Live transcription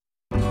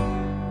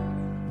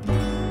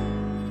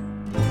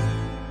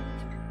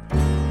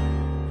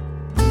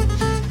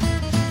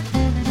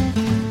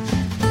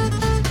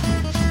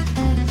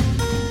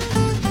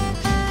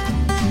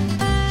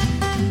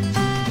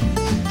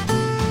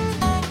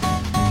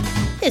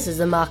This is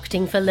the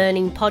Marketing for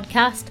Learning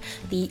podcast,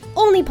 the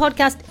only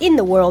podcast in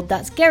the world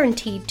that's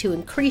guaranteed to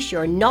increase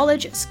your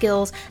knowledge,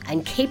 skills,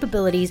 and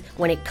capabilities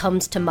when it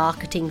comes to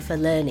marketing for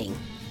learning.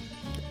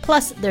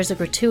 Plus, there's a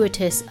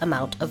gratuitous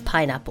amount of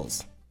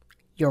pineapples.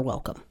 You're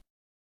welcome.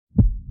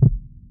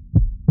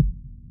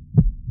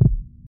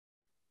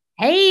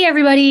 Hey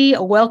everybody,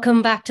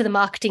 welcome back to the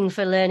Marketing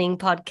for Learning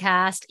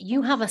podcast.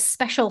 You have a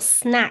special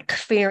snack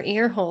for your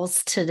ear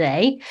holes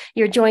today.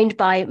 You're joined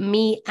by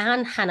me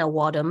and Hannah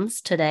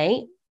Wadhams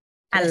today.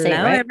 Hello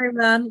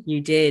everyone. You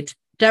did.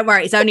 Don't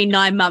worry, it's only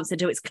 9 months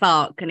until it's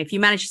Clark. And if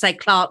you manage to say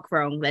Clark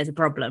wrong, there's a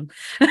problem.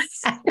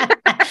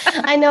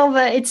 I know,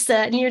 but it's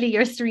nearly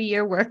your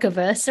 3-year work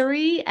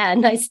anniversary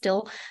and I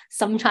still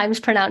sometimes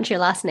pronounce your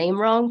last name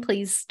wrong.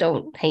 Please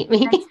don't hate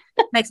me.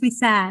 Makes me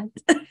sad.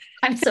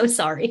 I'm so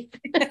sorry.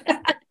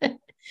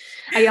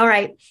 Are you all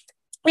right?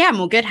 Yeah, I'm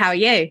all good. How are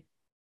you?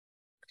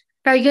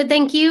 Very good,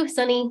 thank you.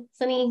 Sunny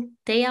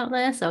day out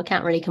there, so I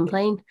can't really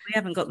complain. We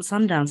haven't got the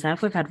sun down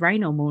south. We've had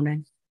rain all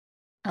morning.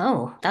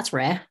 Oh, that's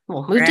rare.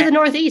 Well, move to the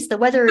northeast. The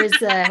weather is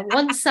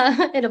once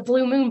in a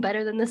blue moon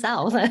better than the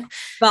south.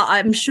 But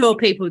I'm sure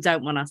people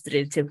don't want us to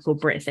do the typical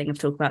Brit thing of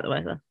talk about the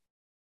weather.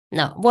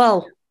 No.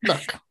 Well,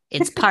 look,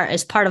 it's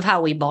part of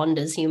how we bond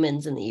as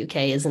humans in the UK,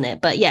 isn't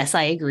it? But yes,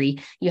 I agree.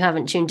 You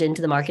haven't tuned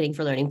into the Marketing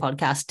for Learning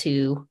podcast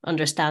to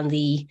understand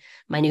the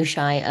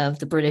minutiae of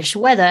the British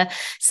weather.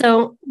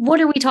 So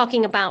what are we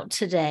talking about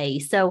today?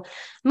 So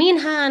me and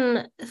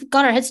Han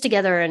got our heads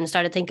together and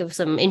started thinking of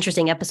some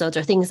interesting episodes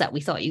or things that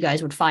we thought you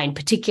guys would find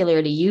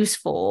particularly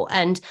useful.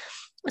 And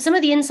some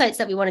of the insights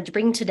that we wanted to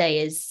bring today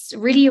is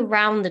really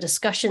around the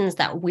discussions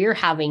that we're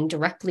having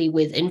directly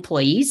with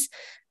employees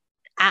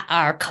at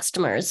our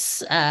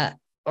customers'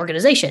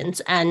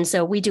 organizations. And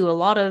so we do a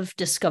lot of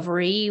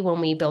discovery when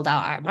we build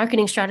out our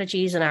marketing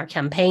strategies and our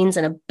campaigns.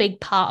 And a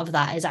big part of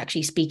that is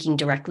actually speaking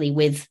directly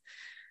with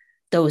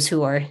those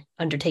who are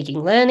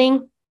undertaking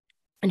learning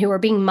and who are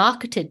being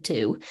marketed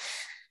to.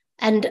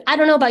 And I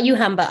don't know about you,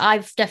 Han, but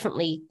I've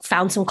definitely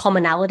found some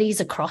commonalities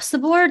across the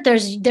board.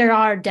 There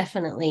are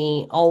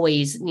definitely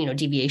always,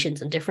 deviations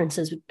and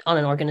differences on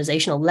an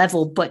organizational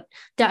level, but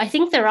I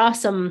think there are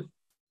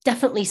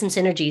definitely some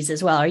synergies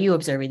as well. Are you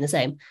observing the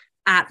same?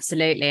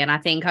 Absolutely. And I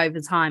think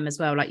over time as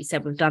well, like you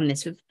said, we've done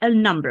this with a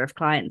number of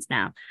clients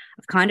now.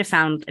 I've kind of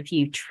found a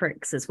few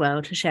tricks as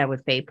well to share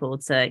with people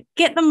to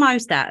get the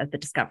most out of the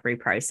discovery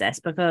process,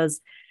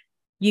 because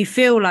you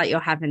feel like you're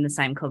having the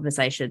same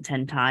conversation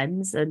 10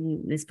 times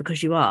and it's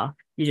because you're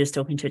just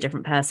talking to a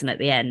different person at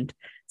the end.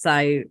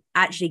 So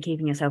actually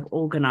keeping yourself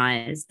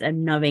organized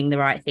and knowing the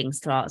right things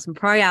to ask and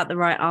pry out the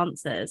right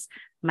answers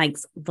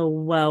makes the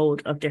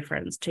world of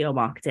difference to your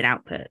marketing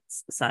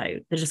outputs. So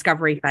the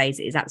discovery phase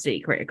is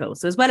absolutely critical.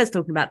 So as well as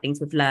talking about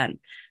things we've learned,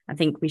 I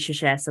think we should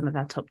share some of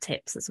our top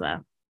tips as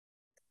well.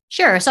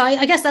 Sure. So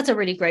I guess that's a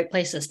really great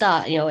place to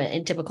start.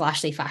 In typical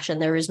Ashley fashion,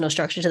 there is no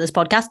structure to this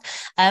podcast.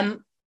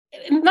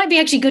 It might be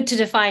actually good to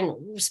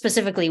define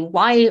specifically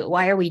why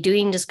are we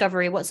doing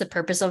discovery? What's the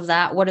purpose of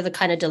that? What are the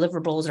kind of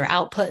deliverables or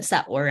outputs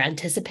that we're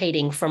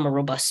anticipating from a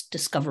robust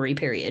discovery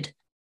period?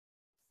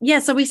 Yeah,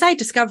 so we say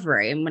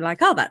discovery and we're like,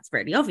 oh, that's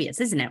really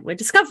obvious, isn't it? We're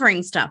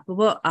discovering stuff, but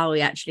what are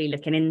we actually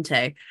looking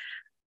into?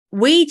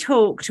 We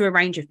talk to a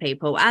range of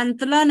people, and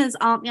the learners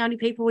aren't the only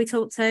people we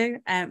talk to.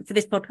 For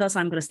this podcast,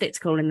 I'm going to stick to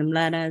calling them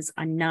learners.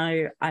 I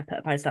know I put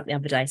a post up the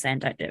other day saying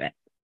don't do it.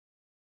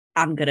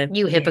 I'm going to...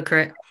 You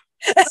hypocrite.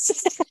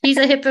 She's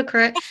a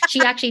hypocrite.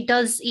 She actually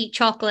does eat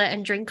chocolate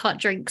and drink hot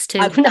drinks too.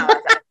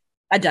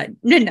 I don't.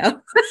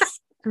 No.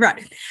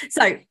 Right.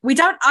 So we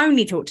don't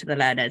only talk to the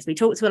learners. We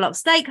talk to a lot of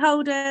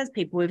stakeholders,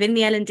 people within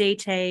the L&D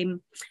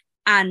team,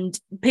 and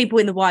people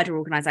in the wider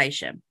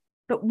organization.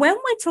 But when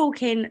we're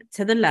talking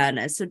to the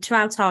learners, so to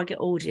our target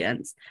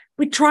audience,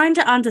 we're trying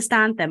to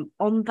understand them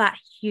on that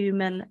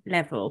human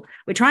level.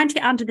 We're trying to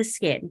get under the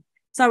skin.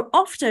 So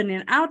often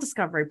in our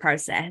discovery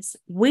process,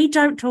 we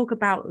don't talk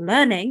about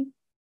learning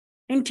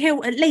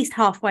until at least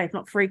halfway, if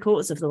not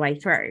 3/4 of the way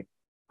through.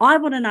 I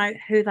want to know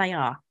who they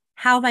are,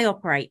 how they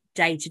operate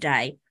day to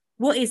day.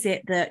 What is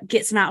it that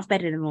gets them out of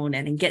bed in the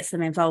morning and gets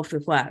them involved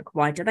with work?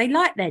 Why do they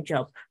like their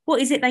job? What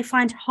is it they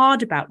find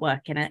hard about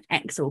working at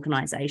X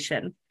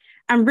organization?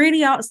 And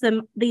really ask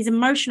them these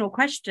emotional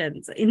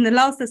questions. In the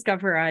last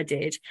discovery I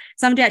did,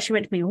 somebody actually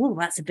went to me, oh,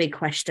 that's a big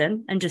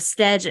question, and just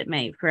stared at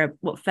me for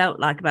what felt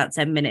like about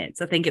 10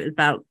 minutes. I think it was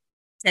about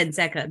 10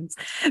 seconds.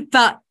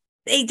 But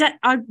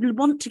I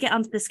want to get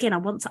under the skin. I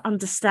want to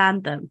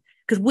understand them,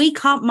 because we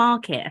can't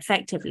market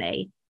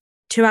effectively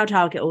to our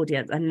target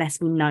audience unless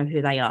we know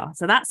who they are.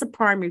 So that's the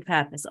primary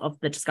purpose of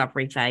the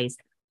discovery phase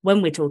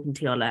when we're talking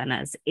to your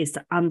learners, is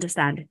to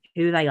understand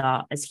who they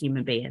are as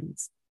human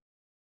beings.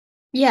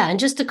 Yeah, and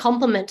just to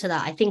complement to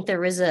that, I think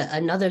there is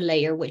another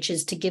layer, which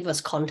is to give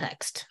us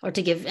context, or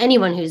to give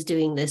anyone who's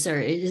doing this or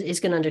is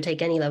going to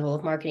undertake any level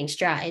of marketing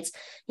strat. It's,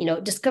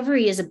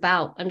 discovery is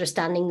about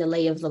understanding the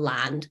lay of the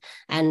land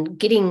and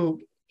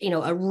getting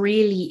a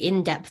really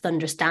in-depth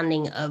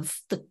understanding of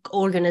the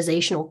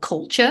organizational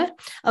culture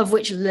of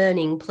which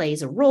learning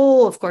plays a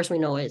role. Of course, we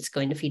know it's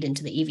going to feed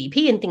into the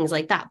EVP and things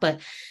like that, but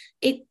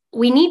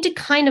we need to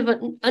kind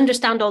of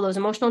understand all those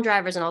emotional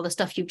drivers and all the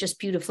stuff you've just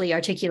beautifully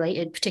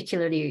articulated,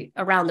 particularly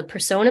around the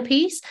persona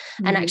piece,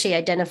 and actually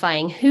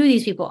identifying who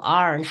these people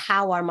are and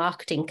how our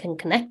marketing can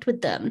connect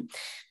with them.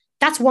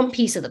 That's one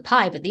piece of the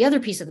pie, but the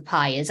other piece of the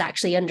pie is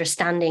actually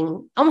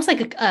understanding almost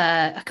like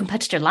a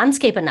competitor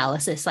landscape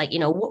analysis. Like,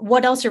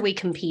 what else are we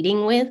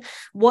competing with?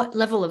 What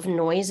level of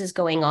noise is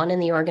going on in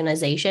the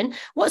organization?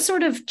 What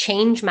sort of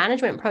change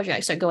management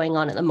projects are going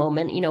on at the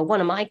moment?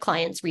 One of my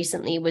clients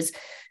recently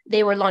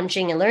they were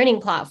launching a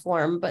learning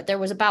platform, but there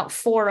was about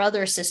 4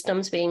 other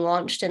systems being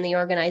launched in the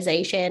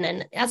organization.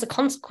 And as a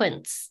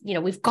consequence,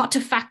 we've got to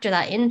factor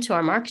that into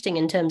our marketing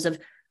in terms of,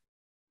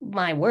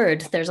 my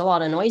word, there's a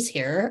lot of noise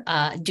here.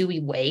 Do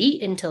we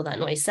wait until that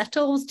noise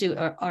settles?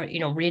 Or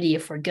really,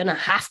 if we're gonna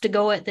have to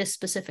go at this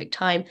specific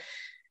time,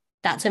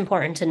 that's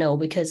important to know,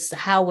 because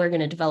how we're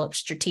going to develop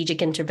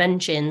strategic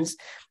interventions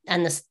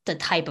and the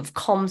type of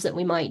comms that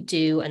we might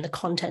do and the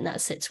content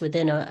that sits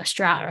within a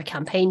strat or a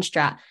campaign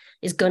strat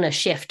is going to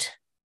shift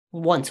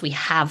once we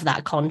have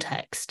that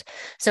context.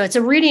 So it's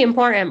a really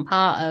important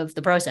part of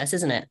the process,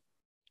 isn't it?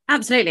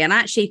 Absolutely. And I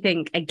actually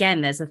think,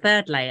 again, there's a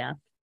third layer.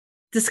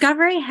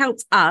 Discovery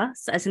helps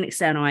us as an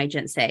external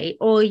agency,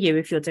 or you,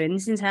 if you're doing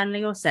this internally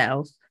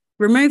yourself,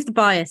 remove the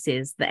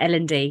biases that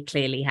L&D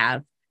clearly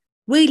have.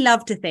 We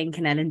love to think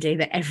in L&D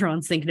that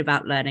everyone's thinking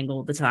about learning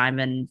all the time,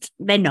 and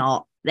they're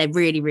not. They're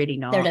really, really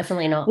not. They're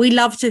definitely not. We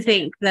love to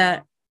think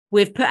that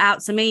we've put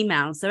out some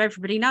emails so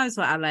everybody knows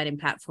what our learning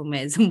platform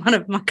is. And one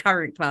of my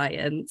current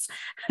clients,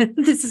 the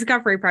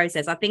discovery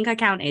process, I think I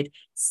counted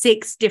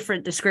 6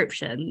 different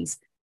descriptions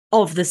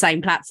of the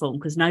same platform,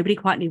 because nobody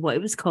quite knew what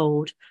it was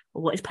called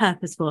or what its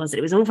purpose was.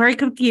 It was all very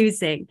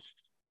confusing.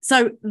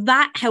 So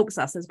that helps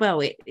us as well.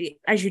 It,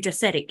 as you just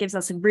said, it gives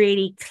us a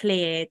really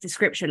clear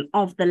description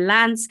of the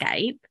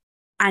landscape,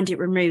 and it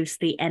removes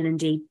the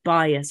L&D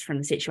bias from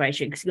the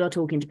situation, because you're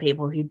talking to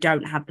people who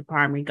don't have the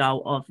primary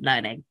goal of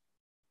learning.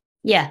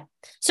 Yeah.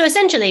 So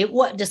essentially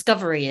what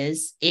discovery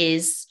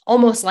is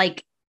almost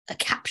like a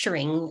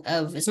capturing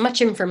of as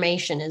much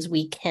information as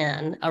we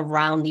can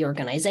around the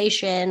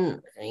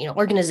organization,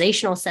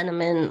 organizational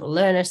sentiment,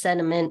 learner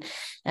sentiment.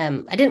 I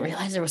didn't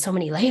realize there were so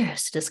many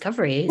layers to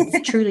discovery.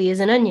 It truly is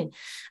an onion.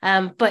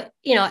 But,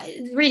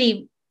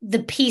 really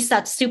the piece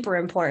that's super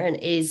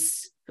important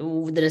is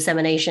the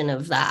dissemination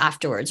of that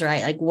afterwards,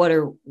 right? Like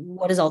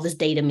what does all this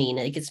data mean?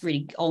 Like, it's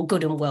really all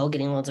good and well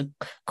getting lots of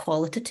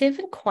qualitative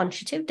and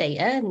quantitative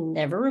data.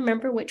 Never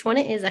remember which one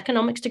it is.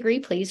 Economics degree,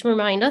 please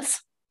remind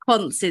us.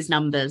 Quants is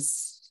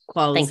numbers,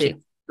 quals Thank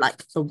you.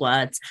 Like the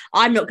words.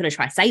 I'm not going to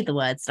try to say the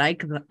words though,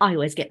 because I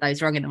always get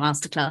those wrong in the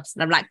masterclass,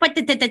 and I'm like,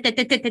 qualitative.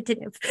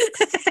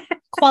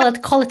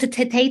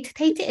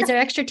 Is there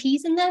extra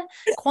T's in there?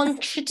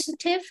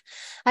 Quantitative.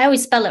 I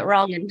always spell it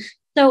wrong, and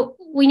so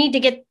we need to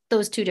get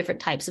those 2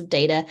 different types of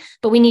data,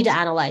 but we need to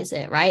analyze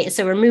it, right?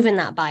 So removing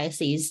that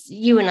biases.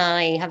 You and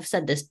I have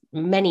said this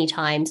many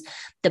times.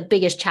 The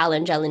biggest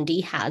challenge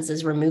L&D has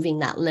is removing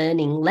that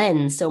learning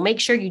lens. So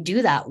make sure you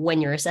do that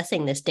when you're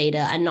assessing this data,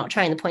 and not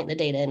trying to point the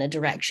data in a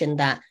direction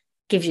that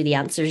gives you the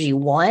answers you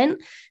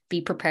want.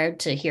 Be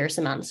prepared to hear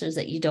some answers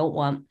that you don't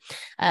want.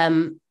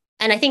 And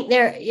I think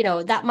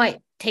that might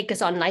take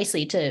us on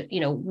nicely to,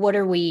 what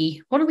are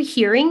we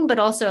hearing, but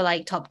also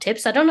like top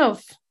tips. I don't know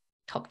if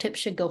top tips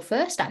should go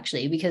first,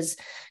 actually, because,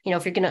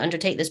 if you're going to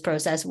undertake this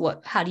process,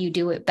 how do you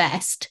do it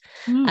best?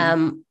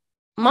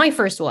 My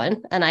first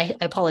one, and I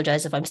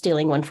apologize if I'm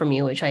stealing one from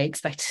you, which I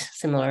expect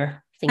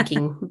similar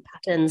thinking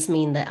patterns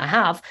mean that I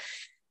have,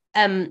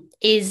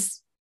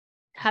 is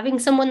having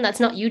someone that's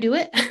not you do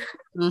it.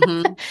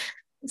 Mm-hmm.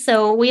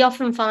 So we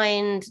often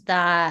find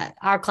that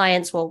our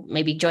clients will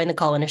maybe join the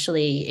call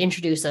initially,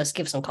 introduce us,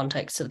 give some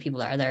context to the people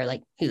that are there,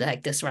 like who the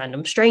heck this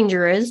random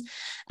stranger is.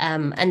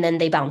 And then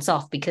they bounce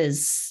off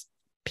because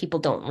people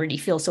don't really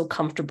feel so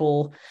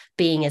comfortable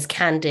being as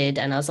candid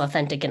and as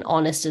authentic and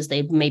honest as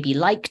they maybe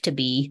like to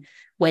be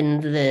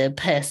when the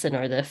person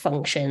or the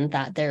function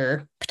that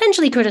they're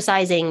potentially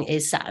criticizing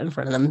is sat in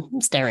front of them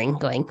staring,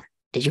 going,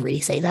 did you really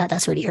say that?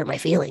 That's really hurt my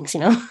feelings,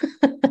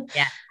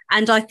 Yeah.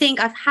 And I think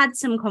I've had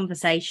some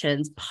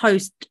conversations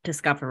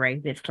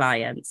post-discovery with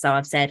clients. So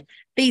I've said,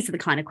 these are the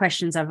kind of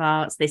questions I've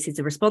asked. This is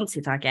the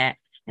responses I get.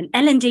 And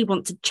L&D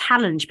want to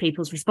challenge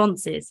people's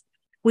responses.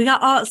 We are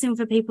asking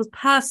for people's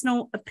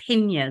personal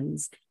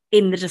opinions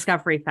in the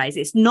discovery phase.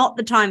 It's not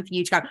the time for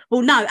you to go,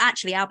 well, no,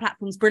 actually, our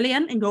platform's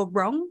brilliant and you're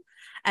wrong.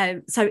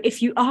 So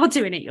if you are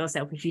doing it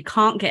yourself, if you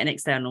can't get an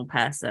external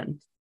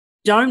person,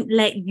 don't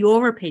let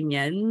your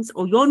opinions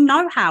or your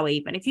know-how,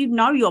 even if you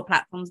know your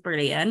platform's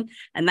brilliant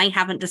and they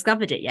haven't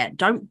discovered it yet,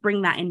 don't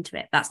bring that into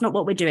it. That's not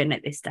what we're doing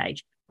at this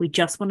stage. We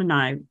just want to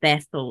know their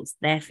thoughts,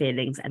 their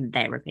feelings, and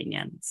their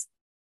opinions.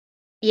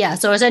 Yeah,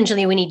 so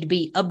essentially we need to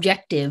be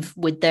objective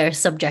with their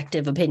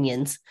subjective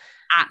opinions.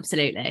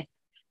 Absolutely.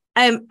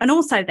 And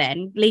also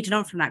then, leading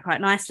on from that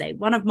quite nicely,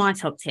 one of my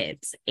top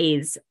tips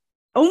is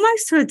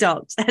almost to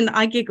adopt, and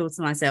I giggle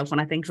to myself when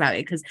I think about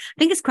it, because I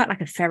think it's quite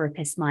like a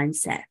therapist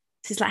mindset.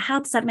 So it's like, how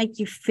does that make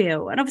you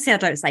feel? And obviously I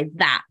don't say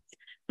that,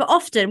 But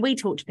often we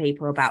talk to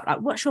people about like,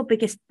 what's your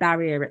biggest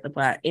barrier at the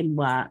work in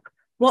work?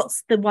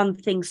 What's the one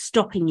thing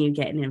stopping you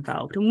getting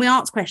involved? And we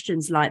ask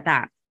questions like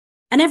that.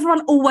 And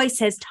everyone always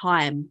says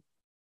time.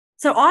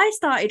 So I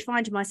started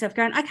finding myself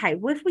going, okay,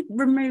 well, if we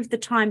remove the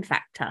time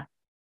factor,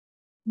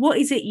 what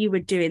is it you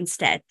would do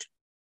instead?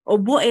 Or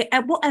what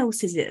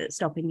else is it that's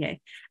stopping you?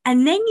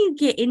 And then you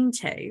get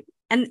into,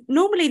 and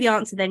normally the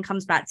answer then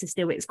comes back to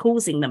still it's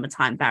causing them a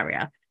time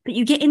barrier, but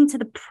you get into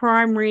the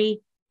primary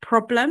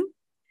problem.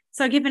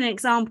 So I'll give an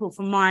example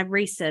from my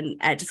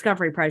recent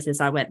discovery process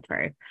I went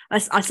through. I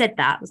said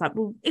that. I was like,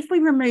 well, if we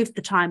remove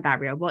the time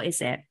barrier, what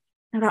is it?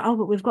 And I'm like, oh,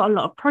 but we've got a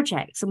lot of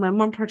projects. And when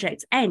one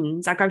project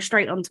ends, I go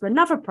straight on to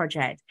another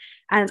project.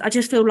 And I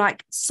just feel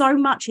like so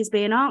much is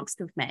being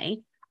asked of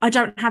me. I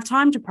don't have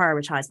time to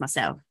prioritize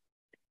myself.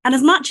 And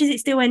as much as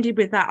it still ended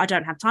with that, I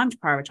don't have time to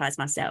prioritize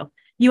myself.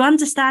 You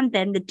understand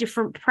then the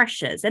different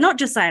pressures. They're not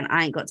just saying,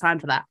 I ain't got time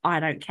for that. I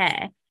don't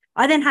care.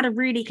 I then had a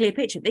really clear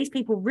picture. These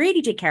people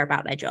really did care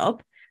about their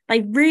job. They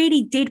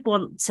really did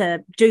want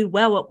to do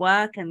well at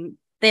work, and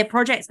their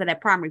projects were their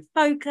primary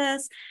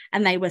focus.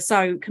 And they were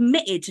so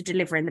committed to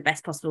delivering the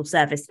best possible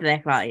service to their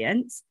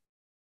clients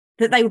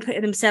that they were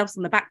putting themselves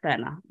on the back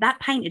burner. That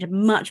painted a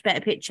much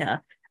better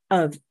picture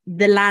of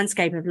the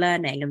landscape of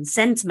learning and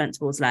sentiment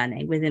towards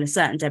learning within a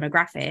certain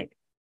demographic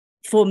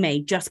for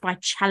me, just by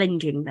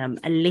challenging them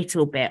a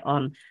little bit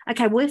on,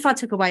 okay, well, if I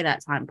took away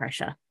that time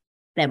pressure,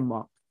 then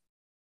what?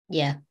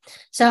 Yeah.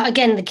 So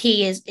again, the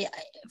key is,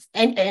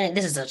 and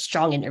this is a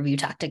strong interview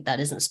tactic that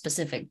isn't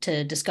specific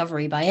to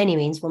discovery by any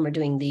means when we're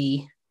doing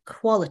the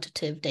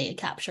qualitative data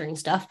capturing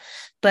stuff,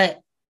 but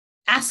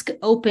ask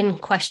open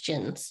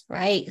questions,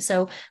 right?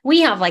 So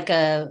we have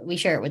we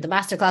share it with the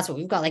masterclass, but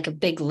we've got like a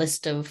big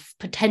list of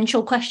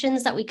potential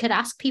questions that we could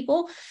ask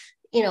people.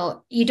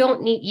 You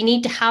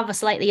need to have a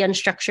slightly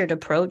unstructured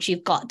approach.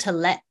 You've got to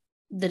let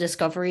the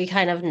discovery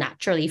kind of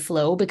naturally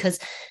flow, because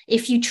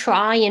if you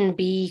try and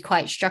be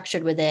quite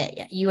structured with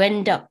it, you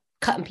end up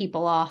cutting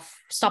people off,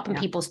 stopping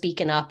people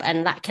speaking up,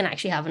 and that can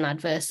actually have an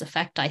adverse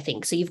effect, I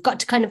think. So you've got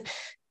to kind of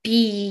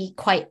be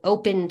quite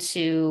open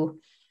to,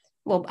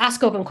 well,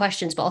 ask open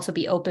questions, but also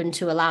be open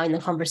to allowing the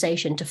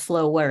conversation to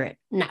flow where it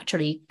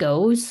naturally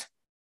goes.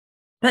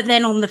 But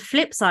then on the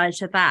flip side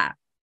to that,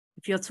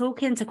 if you're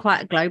talking to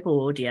quite a global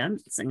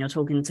audience and you're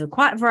talking to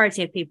quite a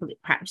variety of people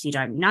that perhaps you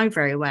don't know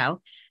very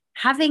well,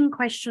 having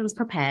questions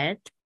prepared.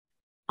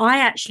 I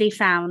actually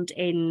found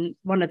in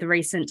one of the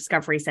recent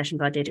discovery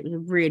sessions I did, it was a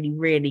really,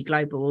 really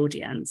global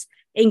audience.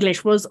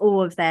 English was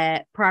all of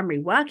their primary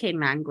working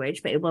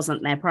language, but it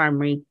wasn't their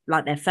primary,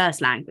 like their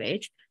first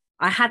language.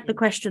 I had the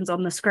questions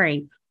on the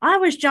screen. I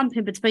was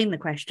jumping between the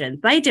questions.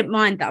 They didn't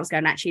mind that I was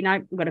going, actually, no,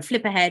 I'm going to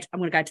flip ahead. I'm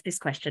going to go to this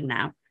question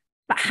now.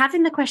 But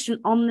having the question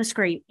on the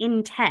screen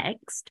in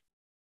text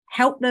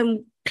helped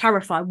them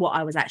clarify what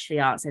I was actually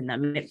asking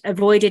them. It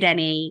avoided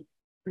any,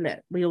 look,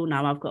 we all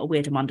know I've got a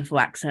weird and wonderful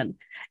accent.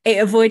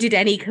 It avoided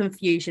any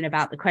confusion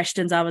about the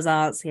questions I was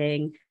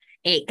asking.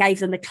 It gave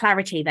them the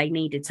clarity they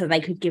needed so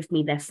they could give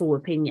me their full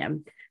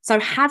opinion. So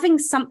having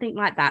something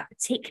like that,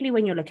 particularly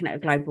when you're looking at a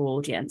global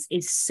audience,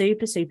 is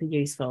super, super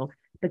useful,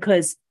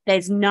 because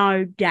there's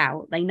no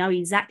doubt they know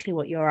exactly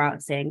what you're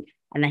asking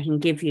and they can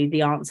give you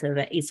the answer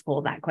that is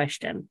for that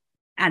question.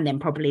 And then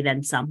probably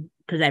then some,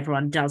 because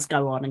everyone does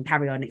go on and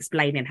carry on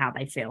explaining how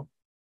they feel.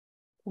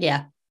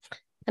 Yeah.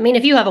 I mean,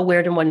 if you have a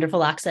weird and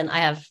wonderful accent, I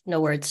have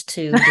no words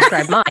to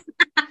describe mine,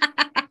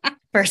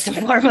 first and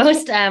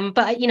foremost. But,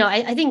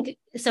 I think,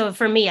 so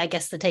for me, I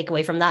guess the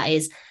takeaway from that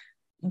is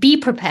be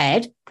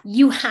prepared.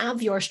 You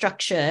have your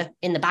structure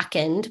in the back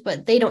end,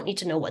 but they don't need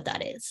to know what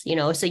that is,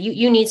 so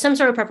you need some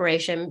sort of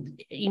preparation.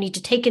 You need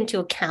to take into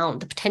account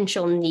the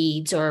potential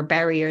needs or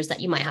barriers that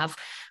you might have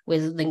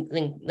with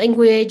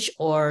language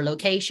or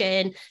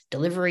location,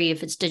 delivery,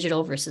 if it's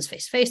digital versus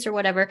face-to-face or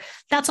whatever.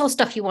 That's all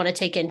stuff you want to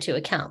take into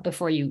account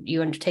before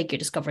you undertake your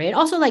discovery. And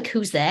also, like,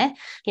 who's there?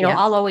 I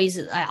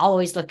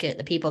always look at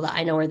the people that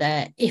I know are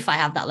there. If I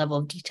have that level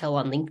of detail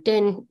on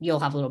LinkedIn, you'll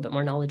have a little bit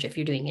more knowledge if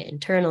you're doing it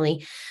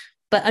internally.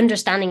 But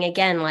understanding,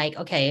 again, like,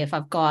 okay, if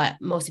I've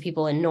got most of the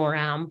people in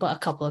NORAM, but a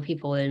couple of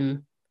people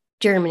in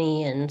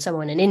Germany and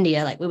someone in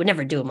India, like, we would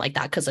never do them like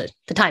that because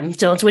the time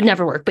zones would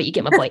never work, but you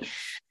get my point.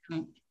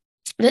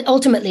 But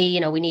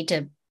ultimately, we need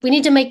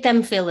to make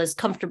them feel as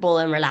comfortable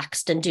and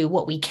relaxed and do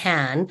what we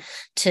can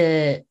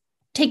to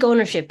take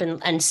ownership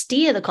and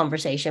steer the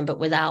conversation, but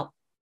without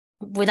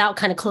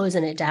kind of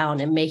closing it down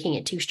and making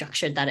it too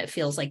structured that it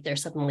feels like they're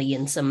suddenly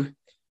in some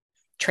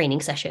training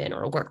session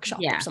or a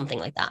workshop or something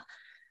like that.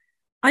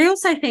 I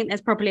also think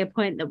there's probably a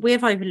point that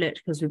we've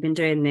overlooked because we've been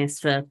doing this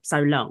for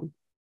so long.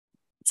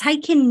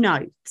 Taking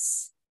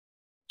notes.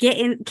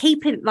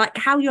 Keeping like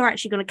how you're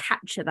actually going to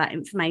capture that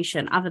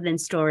information other than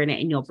storing it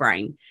in your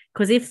brain.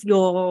 Because if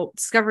your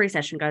discovery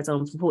session goes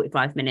on for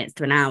 45 minutes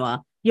to an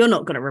hour, you're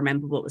not going to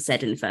remember what was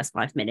said in the first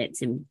 5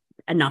 minutes in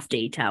enough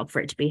detail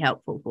for it to be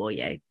helpful for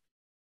you.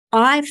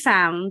 I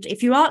found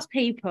if you ask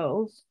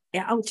people,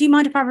 do you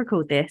mind if I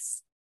record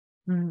this?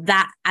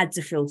 That adds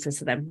a filter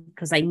to them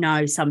because they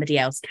know somebody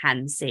else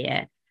can see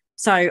it.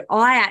 So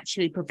I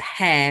actually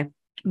prepare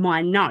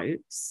my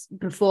notes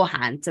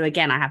beforehand. So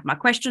again, I have my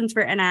questions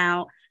written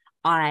out.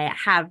 I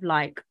have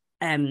like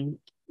kind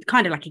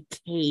of like a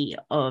key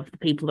of the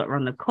people that are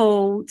on the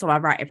call. So I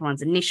write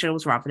everyone's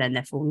initials rather than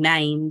their full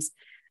names.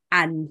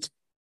 And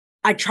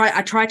I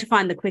try to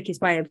find the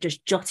quickest way of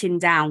just jotting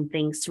down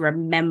things to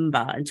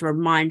remember and to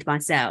remind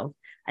myself.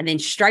 And then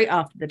straight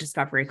after the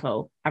discovery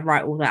call, I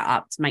write all that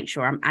up to make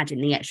sure I'm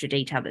adding the extra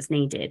detail that's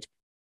needed.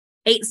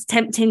 It's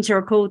tempting to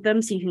record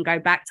them so you can go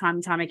back time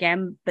and time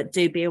again, but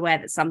do be aware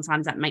that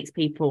sometimes that makes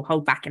people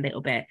hold back a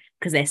little bit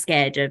because they're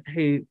scared of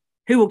who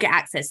will get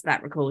access to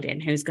that recording,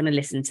 who's going to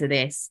listen to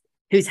this,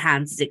 whose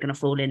hands is it going to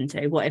fall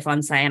into? What if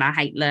I'm saying I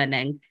hate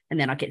learning and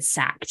then I get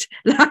sacked?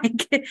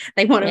 Like,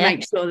 they want to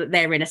make sure that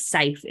they're in a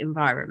safe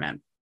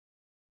environment.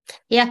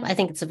 Yeah, I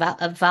think it's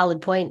a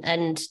valid point.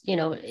 And,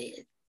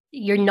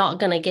 you're not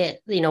going to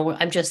get,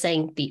 I'm just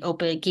saying, be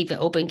open, keep it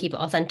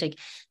authentic.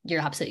 You're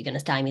absolutely going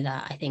to stymie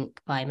that, I think,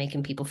 by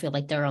making people feel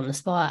like they're on the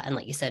spot. And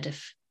like you said,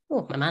 if,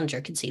 my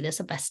manager could see this,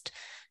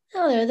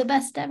 they're the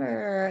best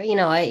ever,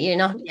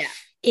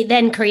 it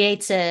then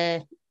creates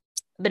a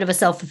bit of a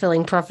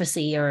self-fulfilling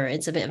prophecy, or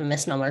it's a bit of a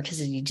misnomer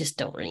because you just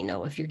don't really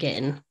know if you're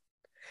getting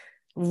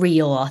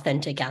real,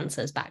 authentic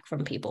answers back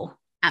from people.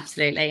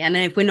 Absolutely. And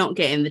if we're not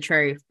getting the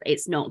truth,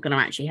 it's not going to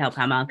actually help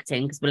our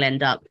marketing because we'll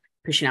end up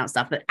pushing out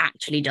stuff that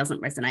actually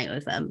doesn't resonate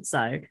with them.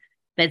 So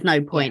there's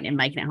no point in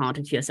making it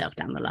harder for yourself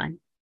down the line.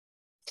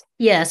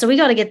 Yeah, so we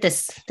got to get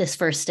this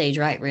first stage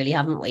right, really,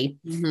 haven't we?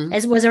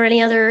 Was there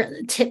any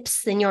other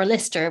tips in your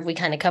list, or have we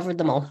kind of covered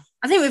them all?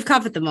 I think we've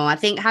covered them all. I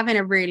think having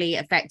a really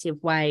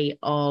effective way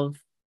of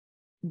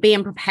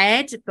being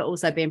prepared, but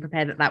also being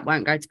prepared that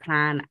won't go to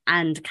plan,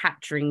 and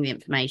capturing the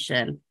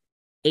information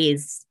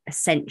is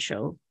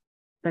essential,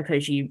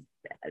 because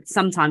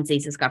sometimes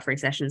these discovery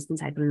sessions can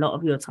take a lot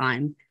of your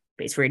time,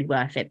 but it's really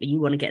worth it. But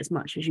you want to get as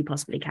much as you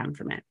possibly can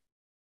from it.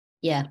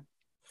 Yeah.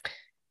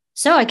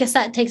 So I guess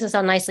that takes us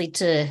on nicely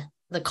to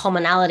the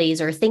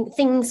commonalities, or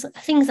things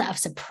that have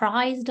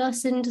surprised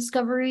us in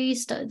discovery.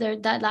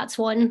 That's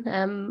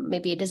one.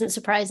 Maybe it isn't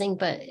surprising,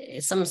 but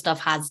some stuff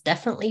has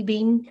definitely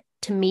been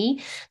to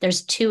me.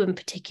 There's two in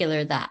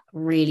particular that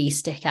really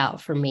stick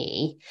out for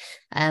me.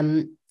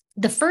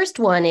 The first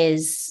one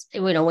is,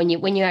 when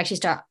you actually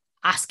start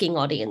asking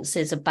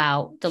audiences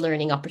about the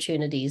learning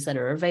opportunities that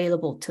are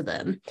available to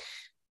them.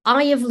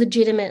 I have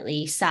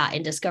legitimately sat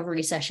in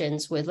discovery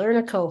sessions with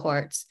learner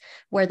cohorts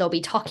where they'll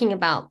be talking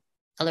about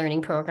a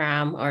learning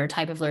program or a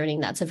type of learning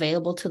that's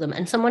available to them,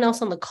 and someone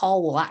else on the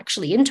call will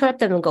actually interrupt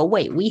them and go,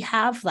 wait, we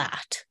have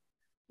that.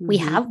 We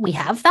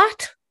have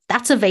that.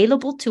 That's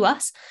available to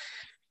us.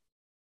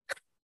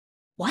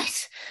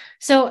 What?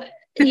 So,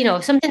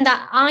 something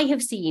that I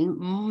have seen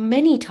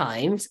many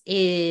times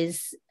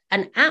is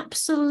an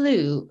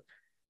absolute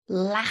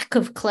lack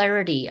of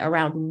clarity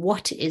around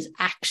what is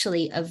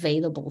actually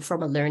available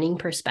from a learning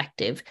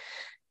perspective.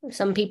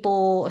 Some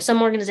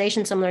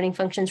organizations, some learning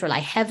functions rely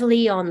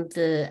heavily on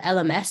the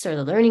LMS or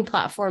the learning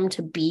platform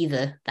to be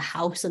the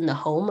house and the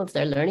home of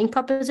their learning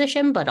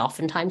proposition, but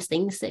oftentimes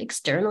things sit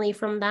externally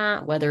from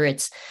that, whether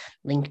it's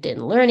LinkedIn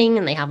Learning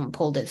and they haven't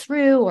pulled it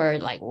through, or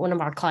like one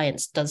of our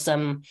clients does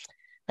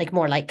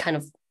more like kind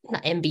of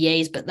not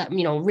MBAs, but that,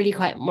 really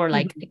quite more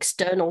like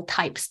external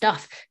type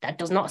stuff that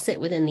does not sit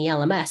within the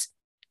LMS.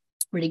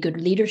 Really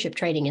good leadership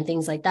training and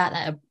things like that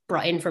are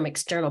brought in from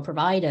external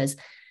providers.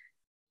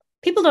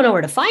 People don't know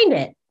where to find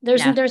it.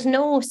 There's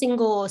no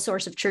single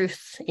source of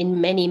truth in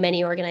many,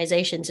 many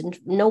organizations, and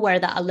nowhere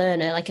that a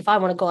learner, like if I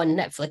want to go on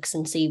Netflix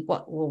and see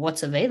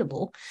what's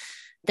available,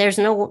 there's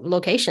no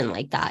location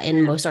like that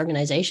in most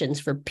organizations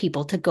for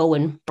people to go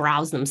and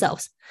browse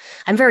themselves.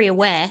 I'm very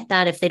aware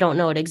that if they don't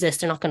know it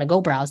exists, they're not going to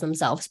go browse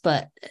themselves.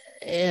 But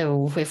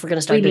if we're going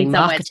to start doing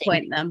marketing, to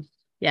point them.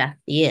 Yeah.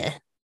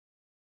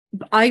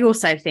 I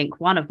also think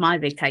one of my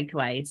big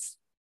takeaways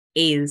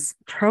is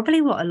probably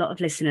what a lot of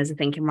listeners are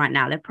thinking right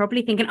now. They're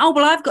probably thinking, oh,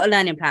 well, I've got a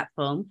learning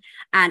platform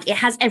and it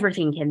has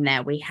everything in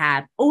there. We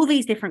have all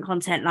these different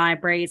content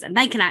libraries and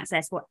they can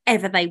access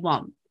whatever they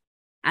want.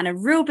 And a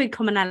real big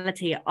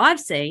commonality I've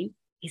seen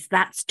is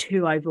that's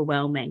too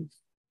overwhelming.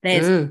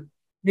 There's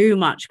too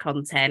much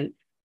content.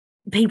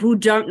 People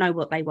don't know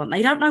what they want.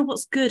 They don't know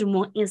what's good and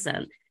what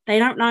isn't. They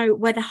don't know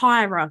where the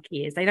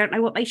hierarchy is. They don't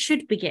know what they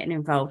should be getting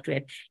involved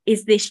with.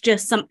 Is this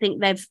just something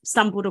they've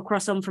stumbled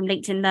across from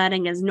LinkedIn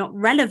Learning as not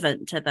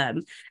relevant to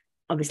them?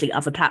 Obviously,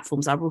 other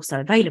platforms are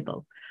also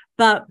available.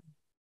 But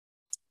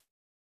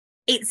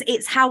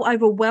it's how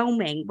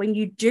overwhelming when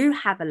you do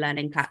have a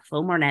learning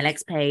platform or an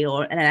LXP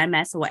or an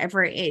LMS or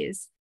whatever it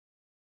is.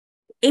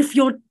 If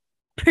you're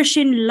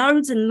pushing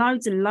loads and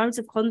loads and loads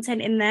of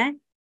content in there,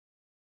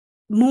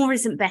 more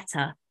isn't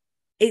better.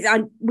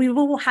 We've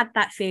all had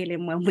that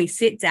feeling when we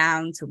sit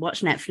down to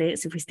watch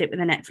Netflix, if we stick with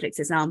the Netflix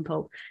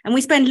example, and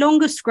we spend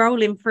longer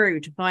scrolling through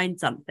to find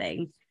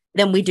something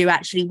than we do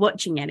actually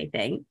watching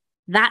anything.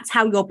 That's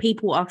how your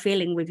people are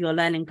feeling with your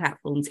learning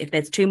platforms if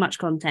there's too much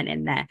content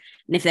in there.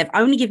 And if they've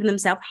only given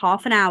themselves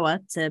half an hour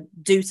to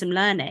do some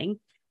learning,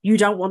 you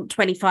don't want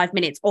 25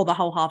 minutes or the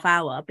whole half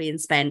hour being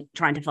spent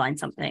trying to find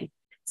something.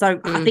 So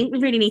I think we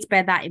really need to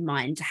bear that in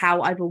mind,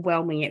 how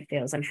overwhelming it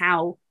feels and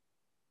how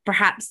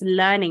perhaps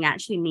learning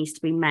actually needs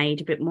to be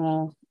made a bit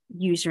more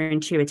user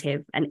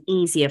intuitive and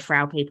easier for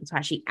our people to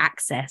actually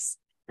access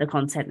the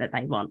content that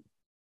they want.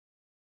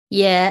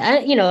 Yeah,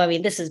 and I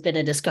mean, this has been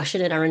a discussion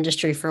in our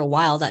industry for a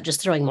while that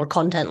just throwing more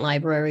content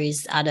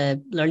libraries at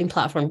a learning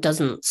platform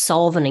doesn't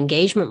solve an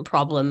engagement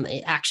problem.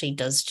 It actually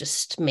does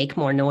just make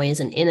more noise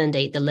and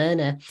inundate the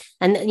learner.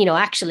 And,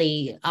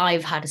 actually,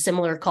 I've had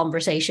similar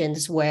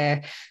conversations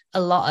where a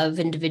lot of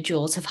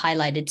individuals have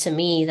highlighted to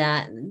me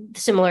that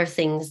similar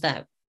things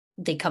that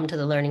they come to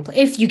the learning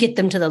if you get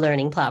them to the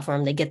learning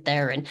platform, they get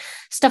there and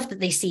stuff that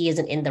they see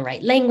isn't in the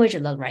right language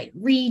or the right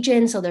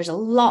region. So there's a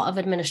lot of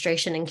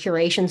administration and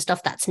curation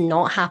stuff that's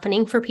not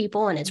happening for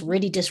people, and it's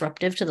really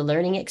disruptive to the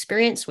learning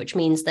experience, which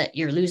means that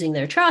you're losing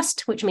their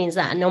trust, which means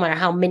that no matter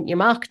how mint your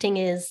marketing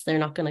is, they're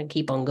not going to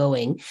keep on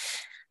going.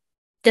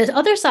 The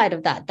other side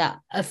of that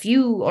a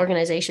few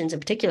organizations in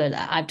particular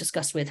that I've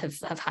discussed with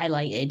have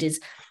highlighted is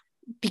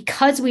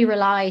because we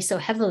rely so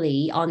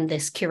heavily on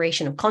this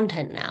curation of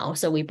content now,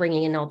 so we're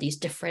bringing in all these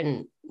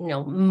different,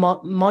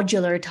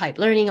 modular type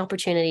learning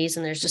opportunities,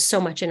 and there's just so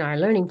much in our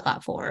learning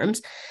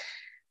platforms,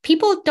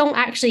 people don't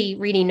actually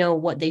really know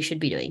what they should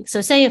be doing.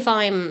 So say if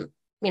I'm,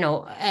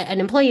 an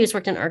employee who's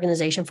worked in an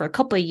organization for a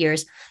couple of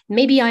years,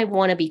 maybe I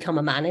want to become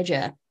a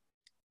manager.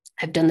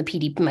 I've done my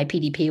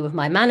PDP with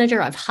my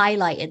manager. I've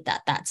highlighted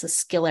that that's a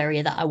skill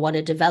area that I want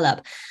to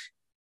develop.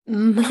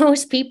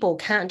 Most people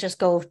can't just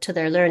go to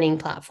their learning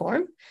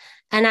platform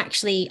and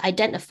actually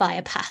identify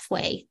a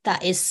pathway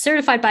that is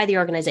certified by the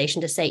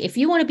organization to say, if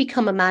you want to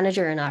become a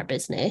manager in our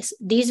business,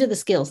 these are the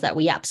skills that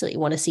we absolutely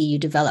want to see you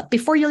develop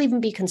before you'll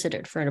even be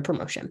considered for a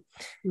promotion.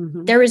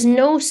 Mm-hmm. There is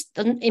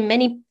in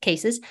many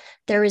cases,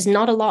 there is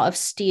not a lot of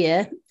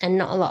steer and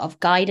not a lot of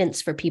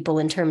guidance for people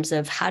in terms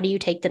of how do you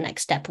take the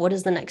next step? What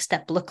does the next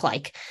step look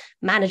like?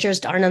 Managers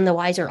are none the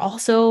wiser.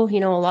 Also, a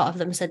lot of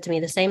them said to me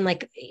the same,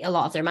 like a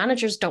lot of their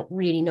managers don't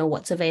really know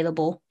what's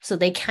available. So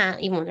they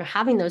can't, even when they're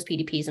having those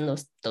PDPs and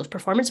those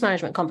performance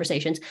management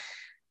conversations,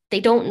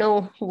 they don't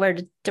know where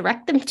to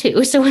direct them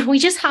to. So we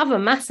just have a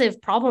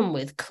massive problem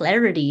with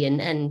clarity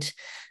and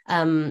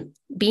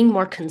being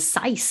more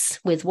concise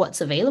with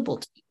what's available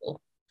to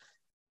people.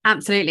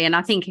 Absolutely. And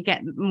I think,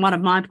 again, one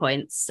of my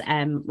points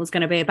was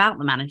going to be about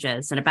the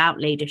managers and about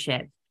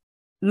leadership.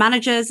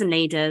 Managers and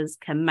leaders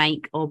can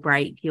make or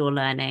break your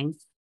learning,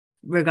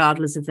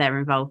 regardless of their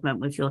involvement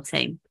with your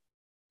team.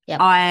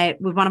 Yep.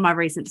 With one of my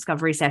recent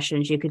discovery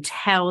sessions, you could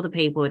tell the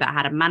people that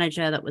had a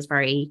manager that was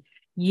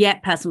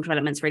personal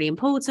development's really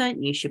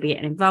important. You should be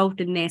getting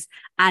involved in this,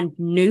 and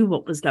knew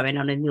what was going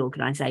on in the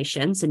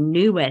organization, so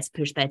knew where to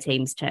push their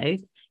teams to.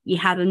 You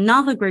had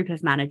another group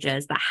of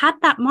managers that had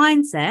that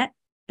mindset,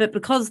 but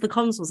because the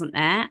comms wasn't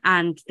there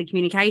and the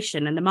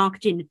communication and the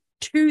marketing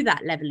to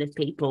that level of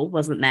people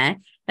wasn't there,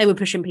 they were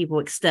pushing people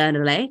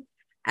externally.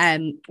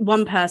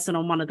 One person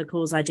on one of the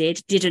calls I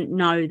didn't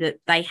know that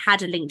they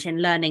had a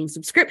LinkedIn Learning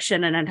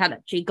subscription and had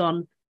actually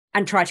gone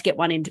and tried to get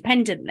one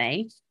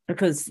independently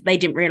because they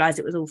didn't realize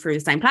it was all through the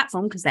same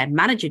platform because their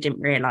manager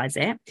didn't realize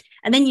it.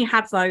 And then you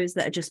have those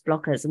that are just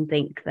blockers and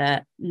think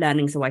that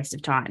learning's a waste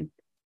of time.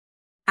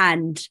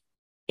 And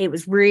it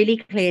was really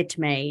clear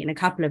to me in a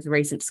couple of the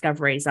recent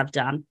discoveries I've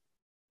done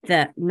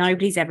that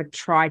nobody's ever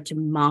tried to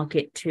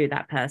market to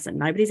that person.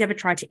 Nobody's ever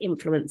tried to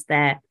influence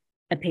their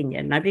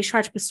opinion. Nobody's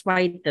tried to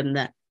persuade them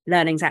that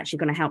learning's actually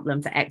going to help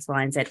them for X,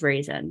 Y, and Z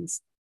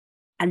reasons.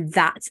 And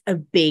that's a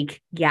big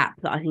gap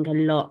that I think a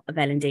lot of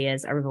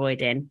L&Ders are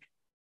avoiding.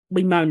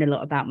 We moan a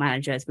lot about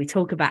managers. We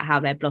talk about how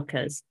they're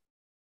blockers.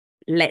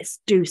 Let's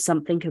do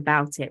something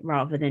about it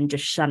rather than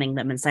just shunning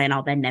them and saying,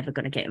 oh, they're never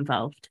going to get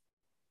involved.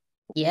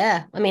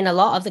 Yeah, I mean, a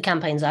lot of the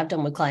campaigns I've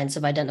done with clients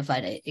have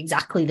identified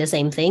exactly the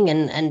same thing.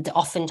 And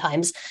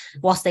oftentimes,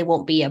 whilst they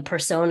won't be a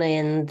persona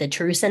in the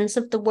true sense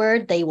of the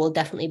word, they will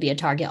definitely be a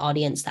target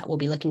audience that will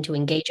be looking to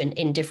engage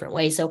in different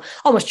ways. So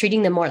almost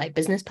treating them more like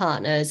business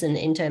partners, and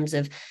in terms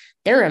of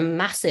they're a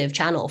massive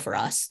channel for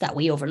us that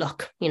we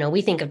overlook.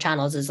 We think of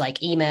channels as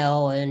like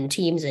email and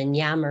Teams and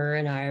Yammer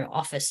and our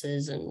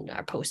offices and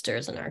our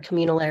posters and our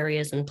communal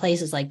areas and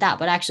places like that.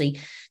 But actually,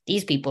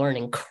 these people are an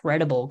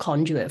incredible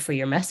conduit for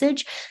your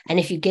message. And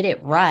if you get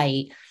it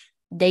right,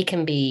 they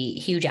can be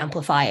huge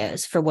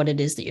amplifiers for what it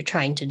is that you're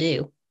trying to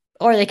do,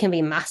 or they can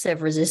be massive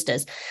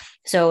resistors.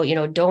 So,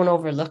 don't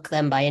overlook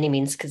them by any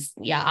means, because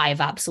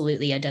I've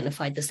absolutely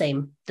identified the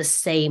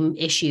same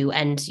issue.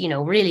 And,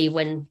 really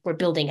when we're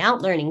building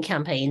out learning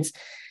campaigns,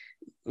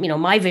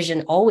 my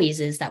vision always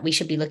is that we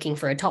should be looking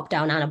for a top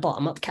down and a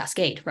bottom up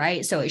cascade,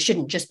 right? So it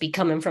shouldn't just be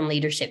coming from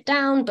leadership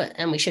down,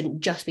 and we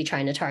shouldn't just be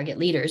trying to target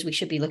leaders. We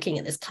should be looking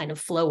at this kind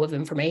of flow of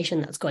information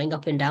that's going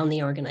up and down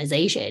the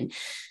organization.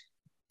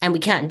 And we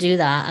can't do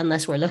that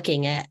unless we're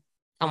looking at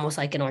almost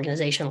like an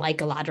organization like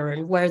a ladder,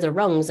 and where are the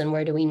rungs and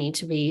where do we need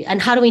to be, and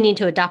how do we need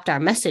to adapt our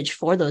message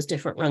for those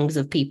different rungs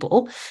of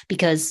people?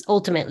 Because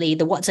ultimately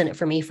the what's in it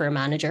for me for a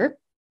manager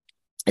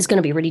is going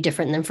to be really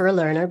different than for a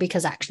learner,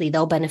 because actually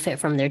they'll benefit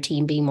from their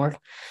team being more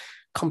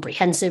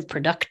comprehensive,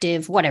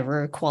 productive,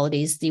 whatever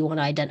qualities you want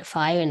to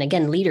identify. And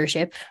again,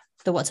 leadership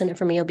the what's in it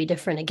for me will be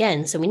different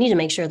again. So we need to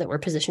make sure that we're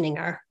positioning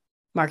our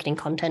marketing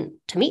content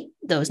to meet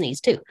those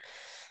needs too.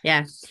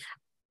 Yeah.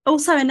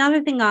 Also,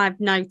 another thing I've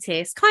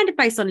noticed, kind of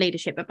based on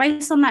leadership, but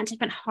based on that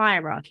different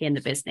hierarchy in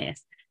the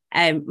business.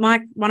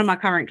 One of my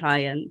current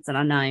clients, and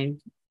I know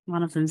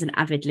one of them's an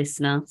avid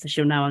listener, so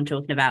she'll know I'm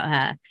talking about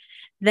her.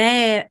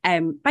 They're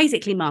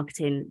basically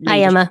marketing leadership. Hi,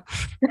 Emma.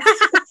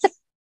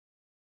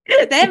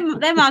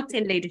 they're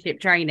marketing leadership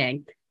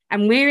training.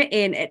 And we're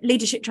in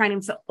leadership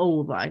training for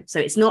all, though. So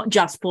it's not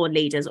just for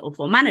leaders or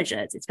for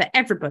managers, it's for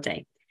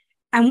everybody.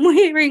 And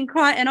we're in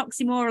quite an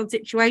oxymoron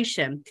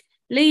situation.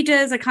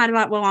 Leaders are kind of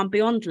like, well, I'm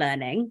beyond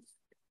learning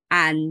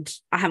and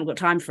I haven't got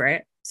time for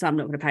it, so I'm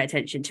not going to pay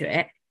attention to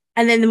it.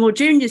 And then the more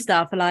junior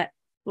staff are like,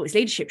 well, it's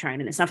leadership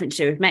training. It's nothing to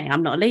do with me.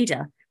 I'm not a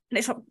leader. And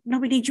it's like, no,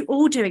 we need you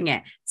all doing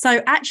it.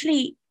 So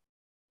actually,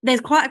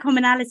 there's quite a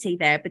commonality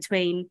there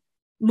between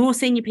more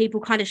senior people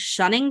kind of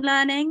shunning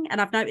learning. And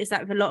I've noticed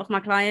that with a lot of my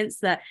clients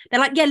that they're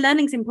like, yeah,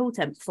 learning's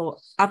important for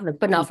other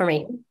but not for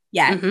me.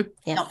 Yeah,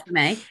 not for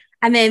me.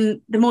 And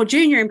then the more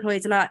junior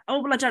employees are like,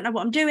 oh, well, I don't know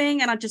what I'm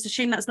doing. And I just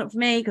assume that's not for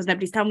me because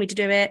nobody's telling me to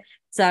do it.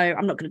 So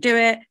I'm not going to do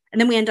it. And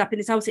then we end up in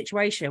this whole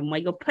situation where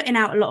you're putting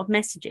out a lot of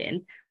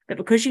messaging, but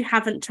because you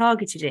haven't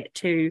targeted it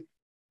to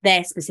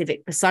their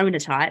specific persona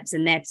types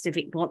and their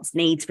specific wants,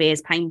 needs,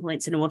 fears, pain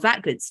points, and all of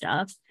that good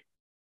stuff,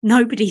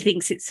 nobody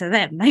thinks it's for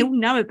them. They all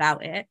know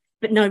about it,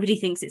 but nobody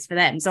thinks it's for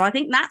them. So I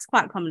think that's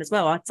quite common as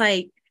well. I'd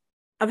say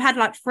I've had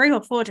like 3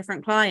 or 4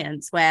 different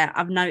clients where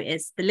I've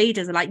noticed the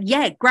leaders are like,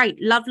 yeah, great,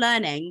 love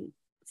learning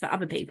for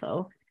other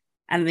people.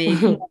 And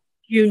the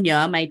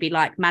junior, maybe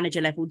like manager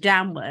level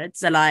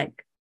downwards, are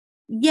like,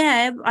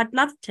 yeah, I'd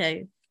love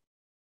to.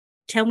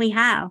 Tell me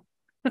how.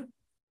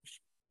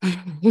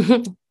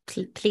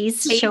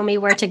 Please show me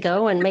where to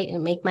go and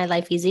make my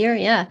life easier.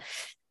 Yeah.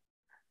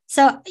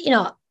 So,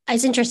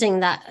 it's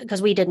interesting that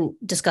because we didn't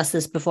discuss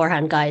this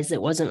beforehand, guys.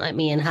 It wasn't like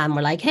me and Ham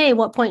were like, hey,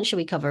 what point should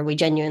we cover? We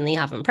genuinely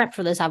haven't prepped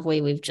for this, have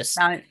we? We've just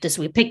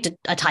we picked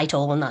a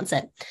title and that's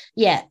it.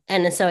 Yeah.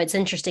 And so it's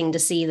interesting to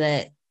see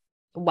that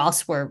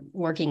whilst we're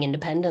working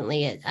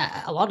independently,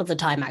 a lot of the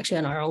time actually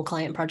on our own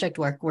client project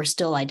work, we're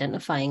still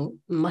identifying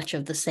much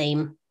of the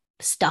same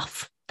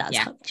stuff that's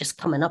just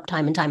coming up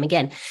time and time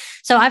again.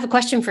 So I have a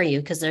question for you,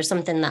 because there's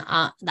something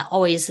that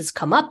always has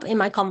come up in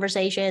my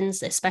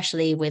conversations,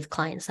 especially with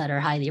clients that are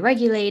highly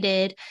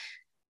regulated.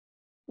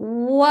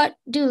 What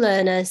do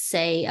learners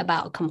say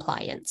about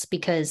compliance?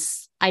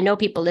 Because I know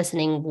people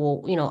listening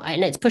will,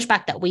 and it's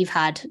pushback that we've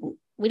had.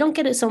 We don't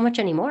get it so much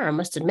anymore, I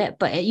must admit,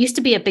 but it used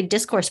to be a big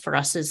discourse for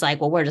us. Is like,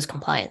 well, where does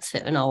compliance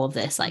fit in all of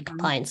this? Like,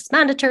 compliance is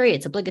mandatory,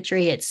 it's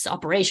obligatory, it's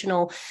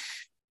operational,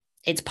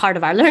 it's part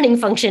of our learning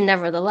function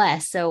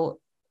nevertheless. So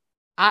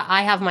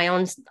I have my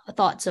own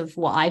thoughts of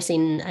what I've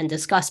seen and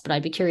discussed, but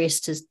I'd be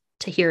curious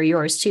to hear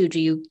yours too. Do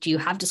you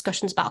have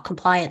discussions about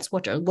compliance?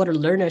 What are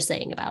learners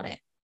saying about it?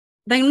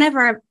 They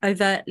never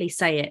overtly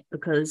say it,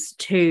 because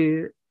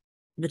to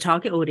the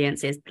target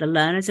audiences, the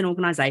learners in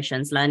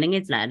organizations, learning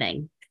is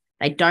learning.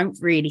 They don't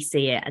really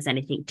see it as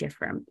anything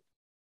different.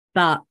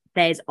 But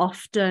there's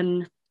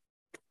often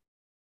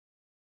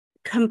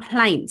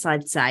complaints,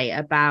 I'd say,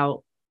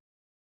 about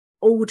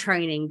all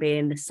training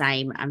being the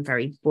same and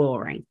very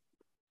boring.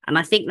 And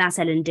I think that's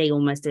L&D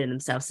almost doing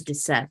themselves a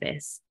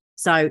disservice.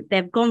 So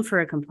they've gone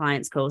through a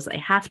compliance course that they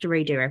have to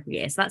redo every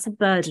year. So that's a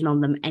burden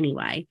on them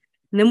anyway.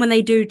 And then when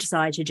they do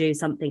decide to do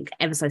something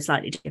ever so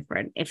slightly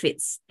different, if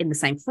it's in the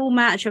same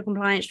format as your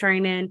compliance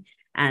training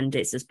and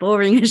it's as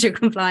boring as your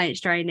compliance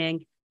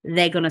training,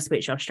 they're going to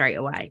switch off straight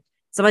away.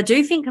 So I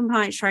do think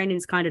compliance training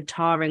is kind of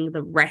tarring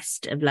the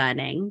rest of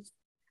learning.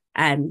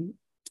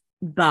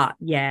 But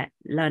yeah,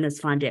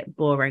 learners find it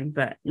boring,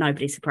 but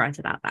nobody's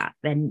surprised about that.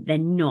 They're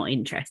not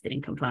interested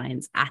in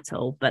compliance at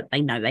all, but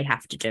they know they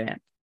have to do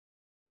it.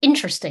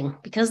 Interesting,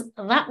 because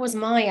that was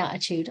my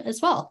attitude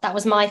as well. That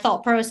was my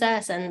thought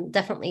process, and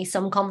definitely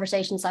some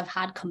conversations I've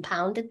had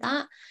compounded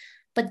that.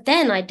 But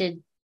then I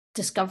did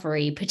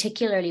discovery,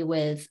 particularly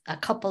with a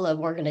couple of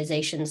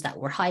organizations that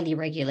were highly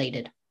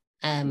regulated,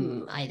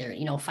 either,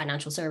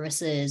 financial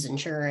services,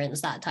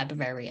 insurance, that type of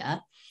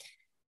area.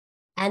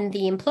 And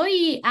the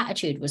employee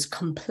attitude was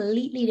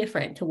completely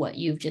different to what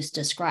you've just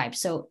described.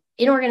 So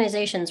in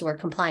organizations where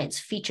compliance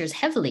features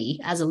heavily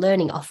as a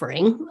learning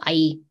offering,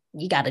 i.e.,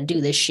 you got to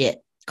do this shit,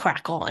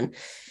 crack on,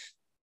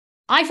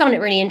 I found it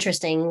really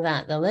interesting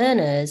that the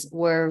learners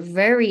were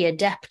very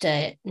adept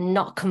at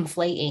not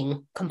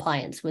conflating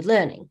compliance with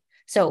learning.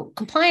 So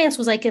compliance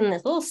was like in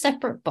this little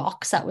separate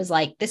box that was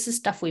like, this is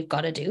stuff we've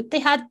got to do. They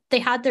had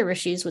their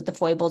issues with the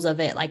foibles of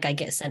it. Like, I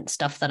get sent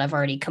stuff that I've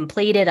already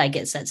completed. I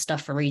get sent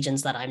stuff for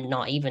regions that I'm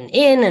not even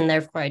in, and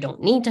therefore I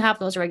don't need to have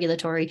those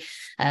regulatory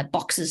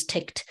boxes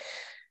ticked.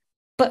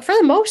 But for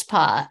the most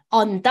part,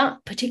 on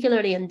that,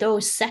 particularly in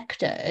those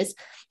sectors,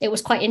 it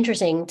was quite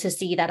interesting to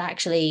see that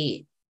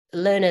actually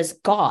learners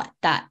got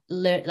that,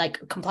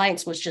 like,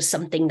 compliance was just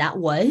something that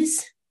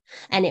was,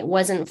 and it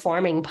wasn't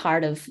forming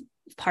part of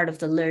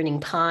the learning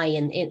pie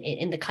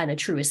in the kind of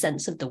truest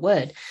sense of the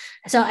word.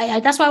 So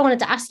that's why I wanted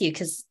to ask you,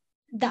 because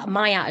that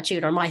my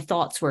attitude or my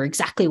thoughts were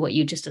exactly what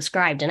you just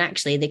described. And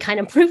actually they kind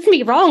of proved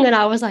me wrong. And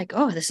I was like,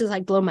 oh, this is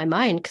like blown my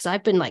mind, because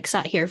I've been like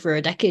sat here for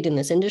a decade in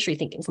this industry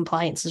thinking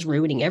compliance is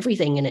ruining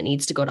everything and it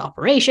needs to go to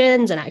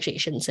operations and actually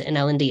it shouldn't sit in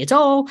L&D at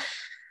all.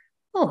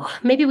 Oh,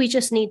 maybe we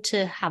just need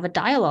to have a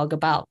dialogue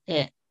about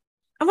it.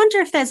 I wonder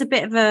if there's a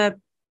bit of a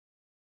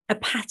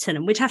pattern,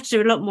 and we'd have to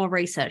do a lot more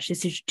research.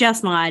 This is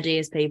just my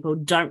ideas, people.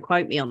 Don't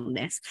quote me on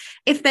this.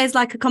 If there's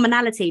like a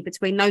commonality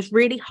between those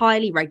really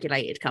highly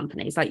regulated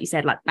companies, like you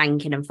said, like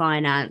banking and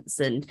finance,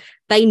 and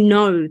they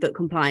know that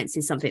compliance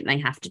is something they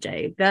have to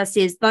do,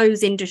 versus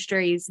those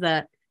industries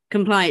that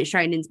compliance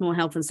training is more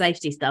health and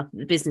safety stuff that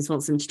the business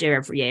wants them to do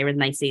every year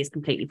and they see as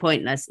completely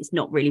pointless. It's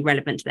not really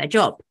relevant to their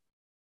job.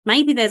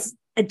 Maybe there's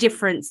a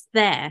difference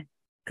there,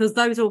 because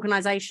those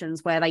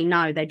organizations where they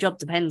know their job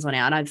depends on it.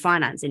 I know the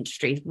finance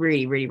industry is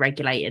really, really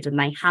regulated and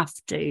they have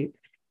to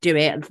do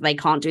it and they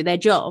can't do their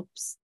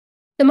jobs.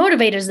 The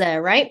motivator's there,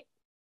 right?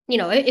 You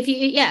know, if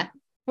you,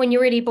 when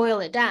you really boil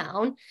it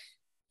down,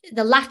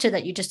 the latter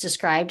that you just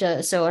described,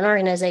 so an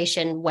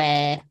organization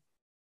where,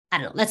 I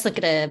don't know, let's look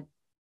at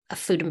a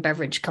food and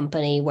beverage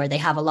company where they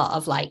have a lot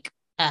of like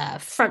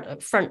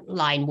front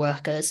line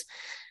workers.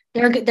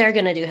 They're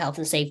going to do health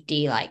and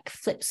safety, like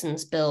flips and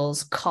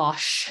spills,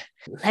 COSH,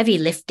 heavy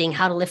lifting,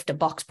 how to lift a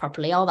box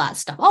properly, all that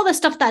stuff. All the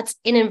stuff that's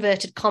in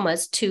inverted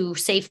commas to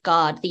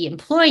safeguard the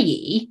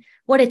employee.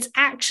 What it's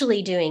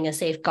actually doing is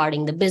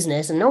safeguarding the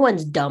business, and no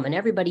one's dumb and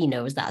everybody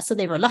knows that. So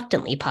they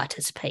reluctantly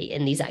participate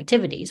in these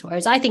activities.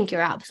 Whereas I think you're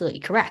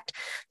absolutely correct.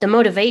 The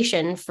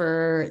motivation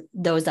for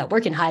those that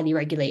work in highly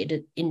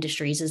regulated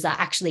industries is that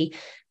actually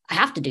I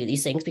have to do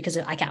these things because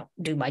I can't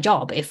do my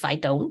job if I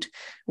don't.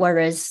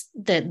 Whereas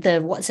the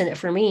what's in it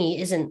for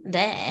me isn't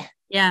there.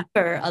 Yeah.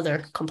 For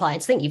other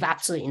compliance. I think you've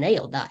absolutely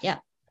nailed that. Yeah.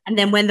 And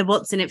then when the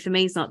what's in it for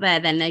me is not there,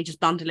 then they just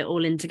bundle it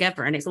all in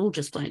together and it's all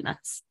just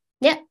pointless.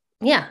 Yeah.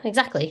 Yeah,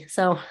 exactly.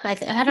 So I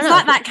don't know. It's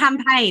like that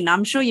campaign.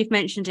 I'm sure you've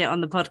mentioned it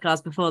on the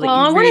podcast before. That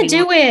I want to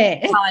do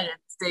it.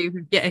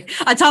 Yeah,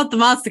 I told the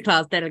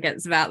masterclass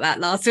delegates about that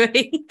last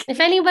week. If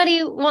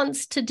anybody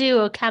wants to do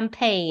a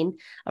campaign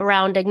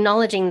around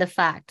acknowledging the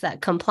fact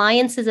that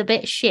compliance is a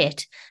bit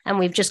shit and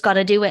we've just got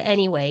to do it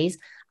anyways,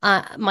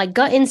 my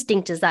gut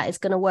instinct is that it's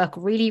going to work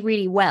really,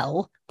 really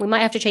well. We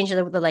might have to change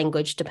the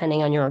language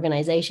depending on your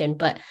organization,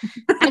 but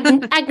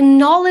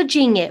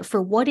acknowledging it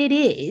for what it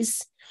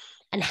is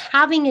and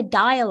having a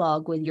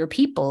dialogue with your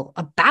people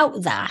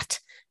about that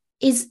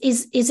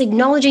is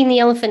acknowledging the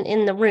elephant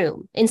in the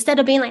room, instead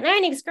of being like,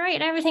 everything's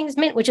great, everything's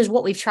mint, which is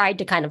what we've tried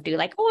to kind of do.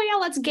 Like, oh yeah,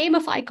 let's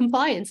gamify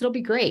compliance, it'll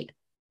be great.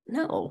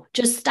 No,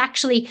 just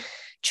actually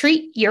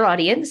treat your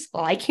audience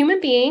like human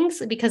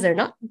beings, because they're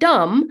not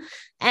dumb,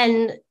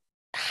 and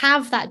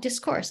have that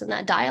discourse and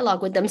that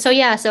dialogue with them. So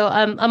yeah,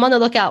 I'm on the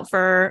lookout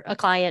for a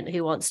client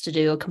who wants to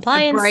do a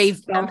compliance, a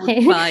brave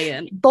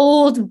client,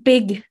 bold,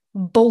 big,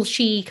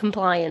 bullshit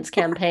compliance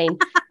campaign.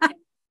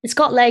 It's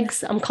got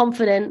legs. I'm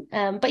confident.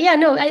 But yeah,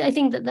 no, I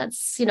think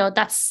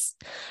that's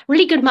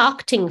really good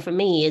marketing for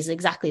me, is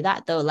exactly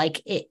that though.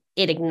 Like it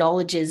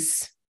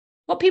acknowledges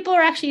what people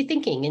are actually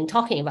thinking and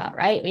talking about,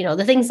 right? You know,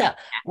 the things that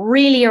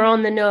really are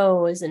on the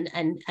nose and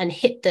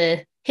hit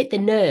the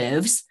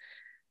nerves.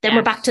 Then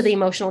we're back to the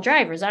emotional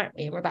drivers, aren't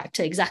we? We're back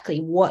to exactly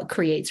what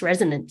creates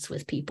resonance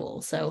with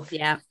people. So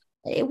yeah,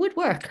 it would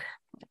work.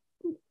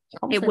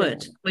 It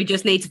would. We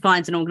just need to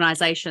find an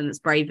organization that's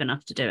brave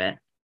enough to do it.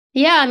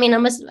 Yeah, I mean,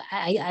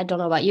 I don't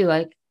know about you.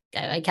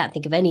 I can't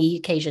think of any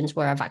occasions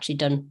where I've actually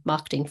done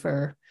marketing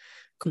for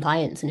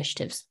compliance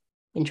initiatives.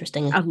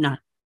 Interesting. Oh no,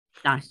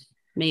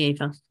 me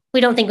either.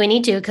 We don't think we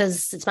need to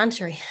because it's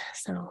mandatory.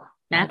 So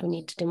we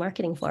need to do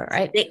marketing for it,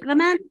 right? Stick the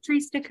mandatory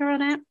sticker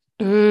on it.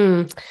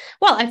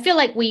 Well, I feel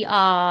like we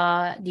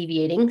are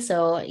deviating.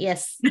 So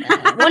yes,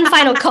 one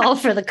final call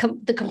for the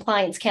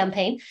compliance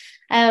campaign.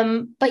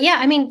 But yeah,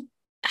 I mean,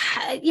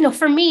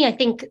 for me, I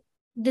think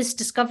this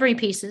discovery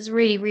piece is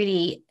really,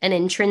 really an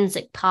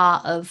intrinsic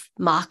part of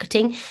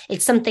marketing.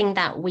 It's something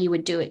that we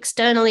would do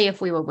externally. If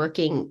we were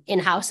working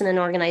in-house in an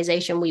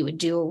organization, we would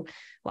do.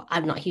 Well,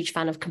 I'm not a huge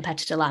fan of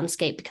competitor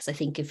landscape, because I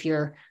think if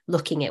you're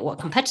looking at what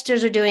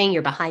competitors are doing,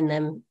 you're behind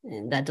them.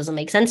 That doesn't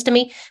make sense to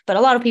me. But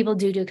a lot of people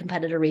do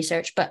competitor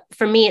research. But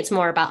for me, it's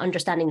more about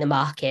understanding the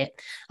market,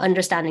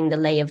 understanding the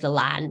lay of the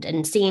land,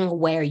 and seeing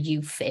where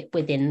you fit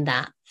within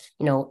that,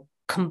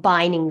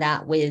 combining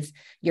that with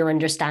your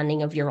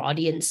understanding of your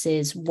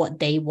audiences, what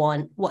they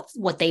want,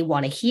 what they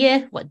want to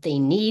hear, what they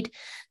need.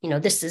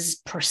 This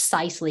is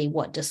precisely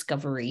what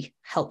discovery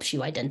helps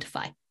you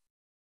identify.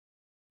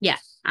 Yeah,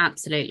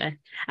 absolutely.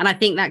 And I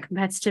think that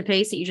competitor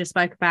piece that you just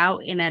spoke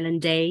about in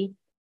L&D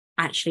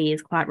actually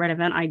is quite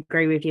relevant. I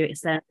agree with you.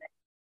 It's there.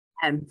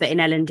 But in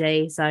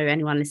L&D, so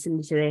anyone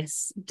listening to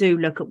this, do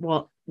look at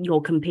what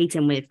you're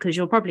competing with, because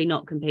you're probably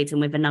not competing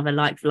with another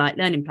like-for-like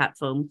learning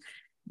platform.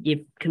 You're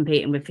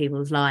competing with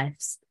people's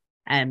lives.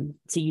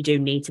 So you do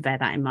need to bear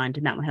that in mind,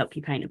 and that will help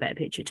you paint a better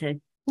picture too.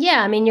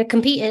 Yeah, I mean, you're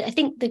competing. I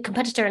think the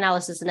competitor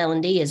analysis in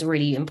L&D is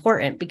really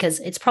important,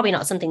 because it's probably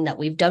not something that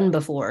we've done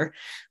before.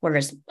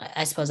 Whereas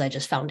I suppose I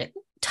just found it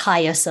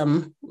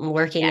tiresome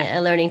working at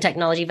a learning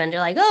technology vendor.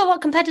 Like, oh,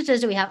 what competitors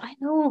do we have? I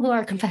know who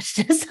our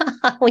competitors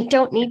are. We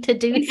don't need to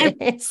do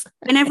this.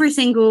 In every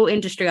single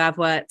industry I've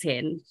worked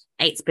in,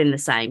 it's been the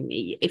same.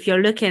 If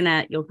you're looking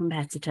at your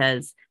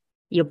competitors,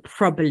 you're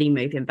probably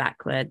moving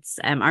backwards.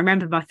 I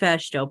remember my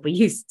first job, we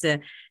used to,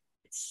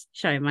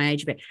 showing my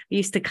age a bit, we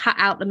used to cut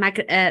out the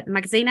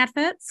magazine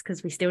adverts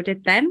because we still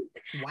did them.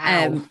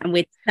 Wow. And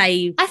we'd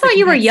save. I thought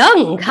you were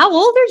young. How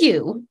old are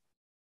you?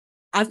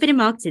 I've been in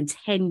marketing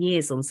 10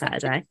 years on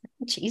Saturday.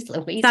 Jeez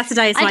Louise.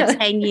 Saturday is my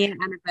 10-year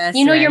anniversary.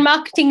 You know your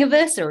marketing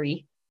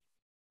anniversary?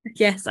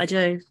 Yes, I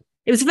do.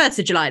 It was the 1st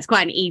of July. It's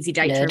quite an easy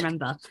date to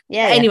remember.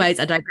 Yeah. Anyways,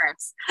 I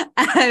digress.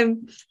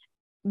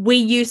 We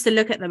used to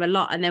look at them a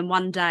lot. And then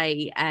one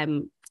day, a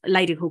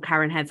lady called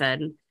Karen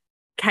Heaven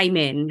came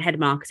in, head of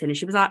marketing, and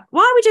she was like,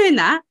 why are we doing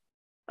that?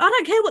 I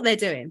don't care what they're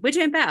doing. We're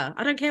doing better.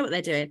 I don't care what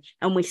they're doing.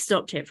 And we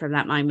stopped it from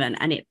that moment.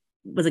 And it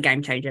was a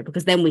game changer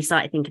because then we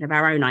started thinking of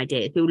our own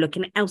ideas. We were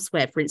looking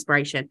elsewhere for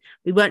inspiration.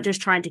 We weren't just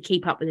trying to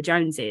keep up with the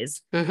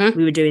Joneses. Mm-hmm.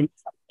 We were doing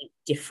something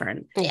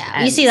different.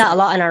 Yeah, you see that a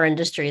lot in our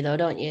industry though,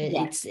 don't you?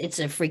 Yeah. It's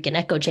a freaking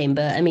echo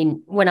chamber. I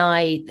mean, when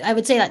I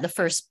would say like the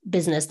first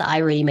business that I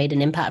really made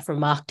an impact from a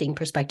marketing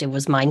perspective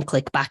was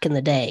MindClick back in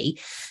the day.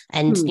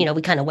 And you know,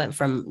 we kind of went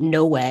from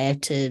nowhere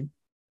to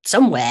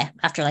somewhere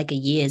after like a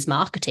year's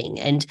marketing,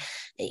 and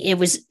it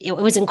was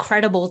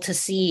incredible to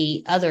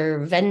see other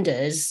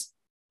vendors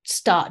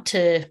start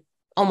to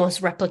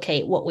almost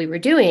replicate what we were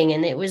doing.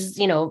 And it was,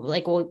 you know,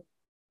 like, well,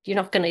 you're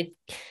not going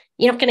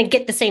to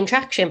get the same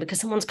traction because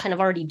someone's kind of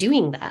already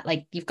doing that.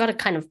 Like, you've got to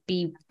kind of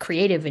be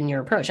creative in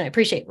your approach. And I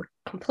appreciate we're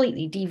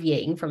completely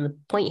deviating from the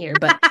point here,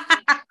 but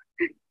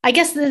I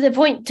guess the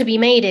point to be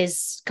made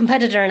is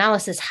competitor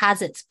analysis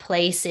has its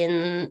place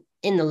in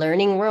the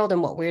learning world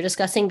and what we're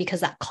discussing,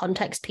 because that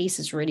context piece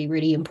is really,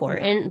 really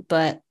important.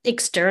 But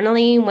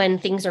externally, when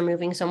things are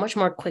moving so much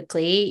more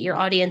quickly, your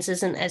audience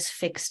isn't as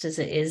fixed as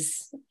it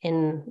is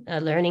in a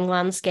learning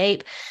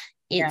landscape.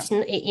 It's,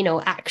 you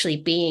know, actually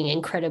being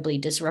incredibly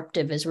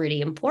disruptive is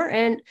really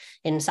important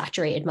in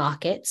saturated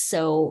markets.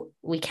 So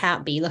we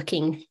can't be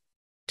looking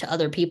to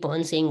other people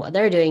and seeing what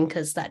they're doing,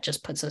 because that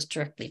just puts us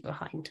directly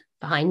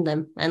behind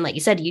them. And like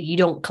you said, you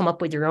don't come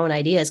up with your own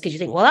ideas because you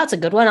think, well, that's a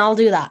good one, I'll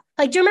do that.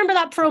 Like, do you remember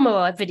that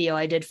promo video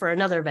I did for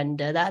another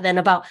vendor that then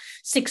about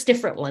 6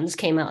 different ones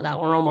came out that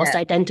were almost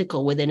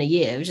identical within a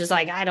year? It was just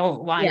like,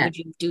 why would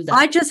you do that?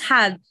 I just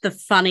had the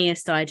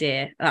funniest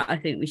idea that I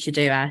think we should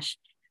do, Ash.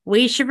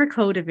 We should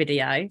record a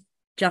video,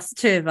 just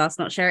the 2 of us,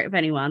 not share it with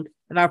anyone,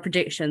 of our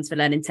predictions for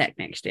learning tech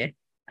next year.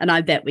 And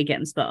I bet we get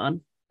them spot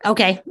on.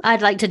 Okay,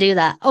 I'd like to do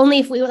that. Only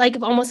if we were like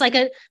almost like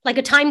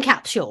a time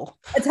capsule.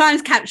 A time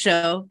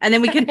capsule. And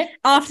then we can,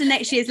 after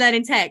next year's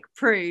learning tech,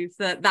 prove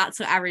that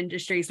that's what our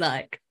industry's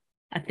like.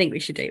 I think we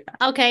should do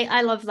that. Okay,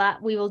 I love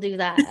that. We will do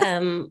that.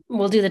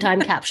 We'll do the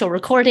time capsule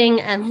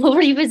recording and we'll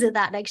revisit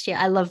that next year.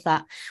 I love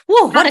that.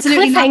 Whoa, what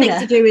absolutely a cliffhanger.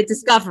 Nothing to do with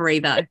discovery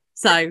though.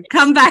 So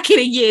come back in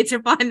a year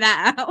to find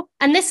that out.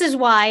 And this is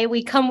why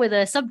we come with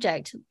a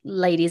subject,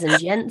 ladies and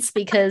gents,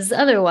 because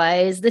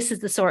otherwise this is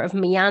the sort of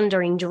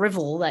meandering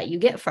drivel that you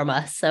get from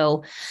us.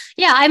 So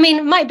yeah, I mean,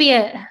 it might be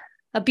a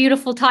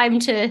beautiful time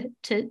to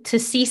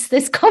cease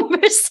this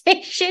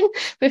conversation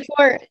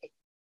before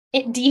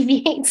it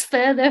deviates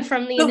further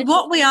from the... But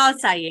what we are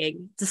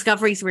saying,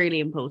 discovery is really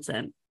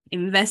important.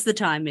 Invest the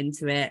time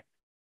into it.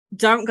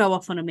 Don't go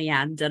off on a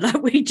meander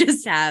like we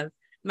just have.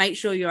 Make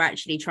sure you're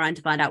actually trying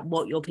to find out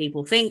what your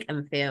people think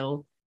and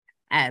feel,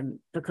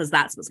 because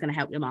that's what's going to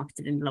help your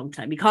marketing in the long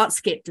term. You can't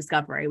skip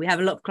discovery. We have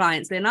a lot of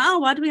clients being like, oh,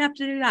 why do we have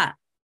to do that?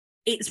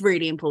 It's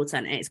really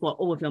important, and it's what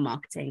all of your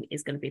marketing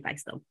is going to be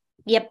based on.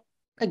 Yep,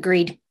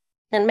 agreed.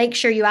 And make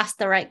sure you ask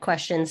the right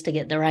questions to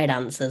get the right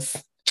answers.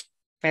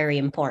 Very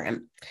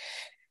important.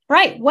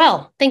 Right.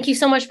 Well, thank you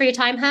so much for your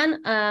time,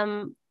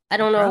 Han. I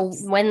don't know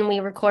when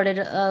we recorded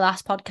a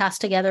last podcast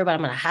together, but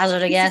I'm going to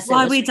hazard a guess.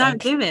 Why we don't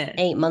do it?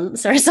 8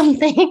 months or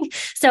something.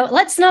 So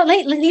let's not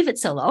leave it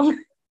so long.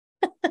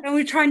 And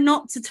we try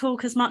not to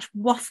talk as much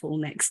waffle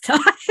next time.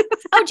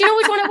 Oh, do you know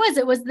which one it was?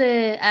 It was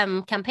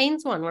the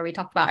campaigns one where we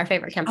talked about our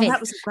favorite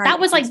campaigns. That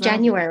was like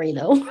January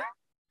though.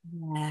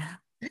 Yeah.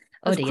 It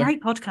was a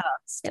great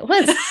podcast. It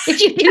was. If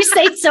you do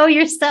say so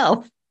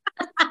yourself.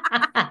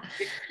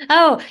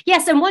 Oh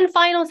yes, and one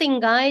final thing,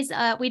 guys.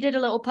 We did a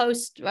little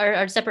post or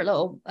a separate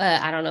little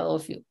I don't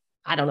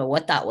know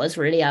what that was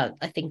really. I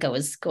think I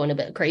was going a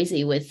bit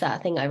crazy with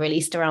that thing I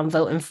released around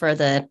voting for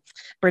the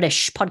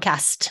British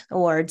Podcast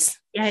Awards.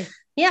 Yeah,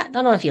 I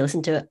don't know if you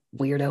listened to it,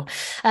 weirdo.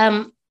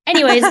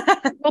 Anyways,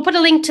 we'll put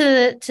a link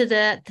to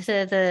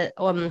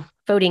the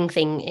voting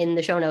thing in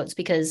the show notes,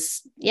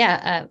 because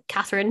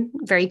Catherine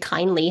very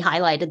kindly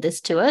highlighted this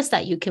to us,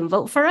 that you can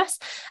vote for us.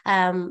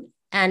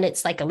 And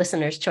it's like a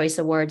listener's choice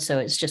award, so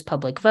it's just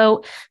public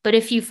vote. But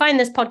if you find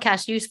this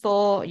podcast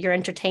useful, you're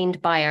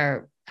entertained by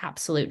our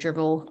absolute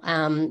dribble,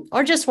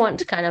 or just want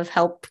to kind of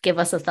help give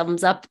us a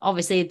thumbs up,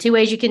 obviously 2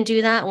 ways you can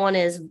do that. One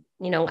is,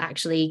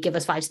 actually give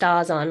us 5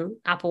 stars on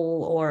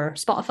Apple or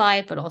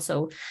Spotify, but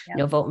also,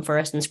 voting for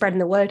us and spreading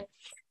the word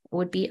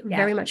would be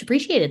very much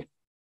appreciated.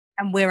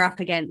 And we're up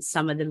against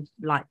some of the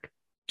like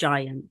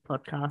giant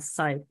podcasts.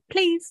 So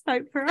please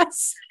vote for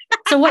us.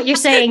 So what you're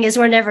saying is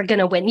we're never going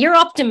to win. Your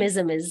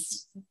optimism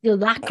is your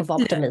lack of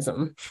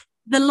optimism.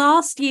 The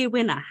last year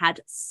winner had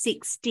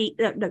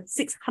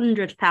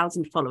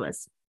 600,000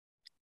 followers.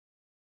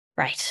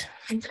 Right.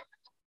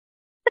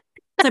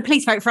 So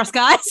please vote for us,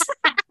 guys.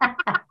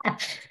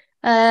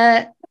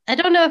 I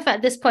don't know if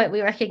at this point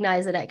we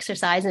recognize an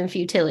exercise in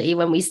futility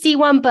when we see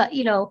one, but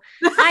you know,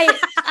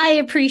 I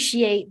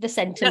appreciate the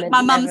sentiment. Look,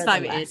 my mum's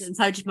voted, and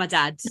so did my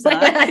dad. So.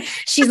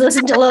 She's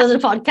listened to loads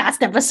of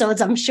podcast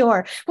episodes, I'm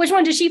sure. Which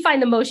one did she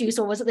find the most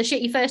useful? Was it the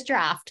shitty first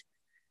draft?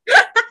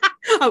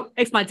 Oh,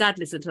 if my dad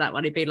listened to that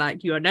one, he'd be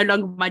like, "You are no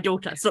longer my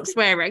daughter. Stop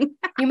swearing.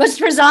 You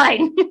must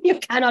resign. You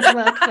cannot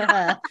work for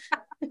her."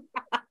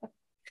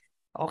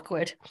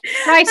 Awkward.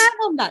 Right.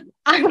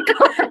 I'm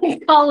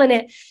calling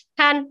it.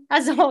 Han,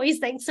 as always,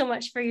 thanks so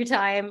much for your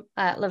time.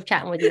 Love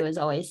chatting with you as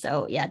always.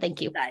 So yeah,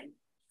 thank you.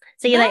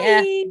 See you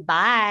later.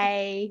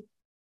 Bye.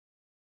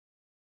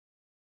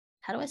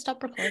 How do I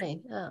stop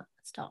recording? Oh,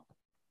 stop.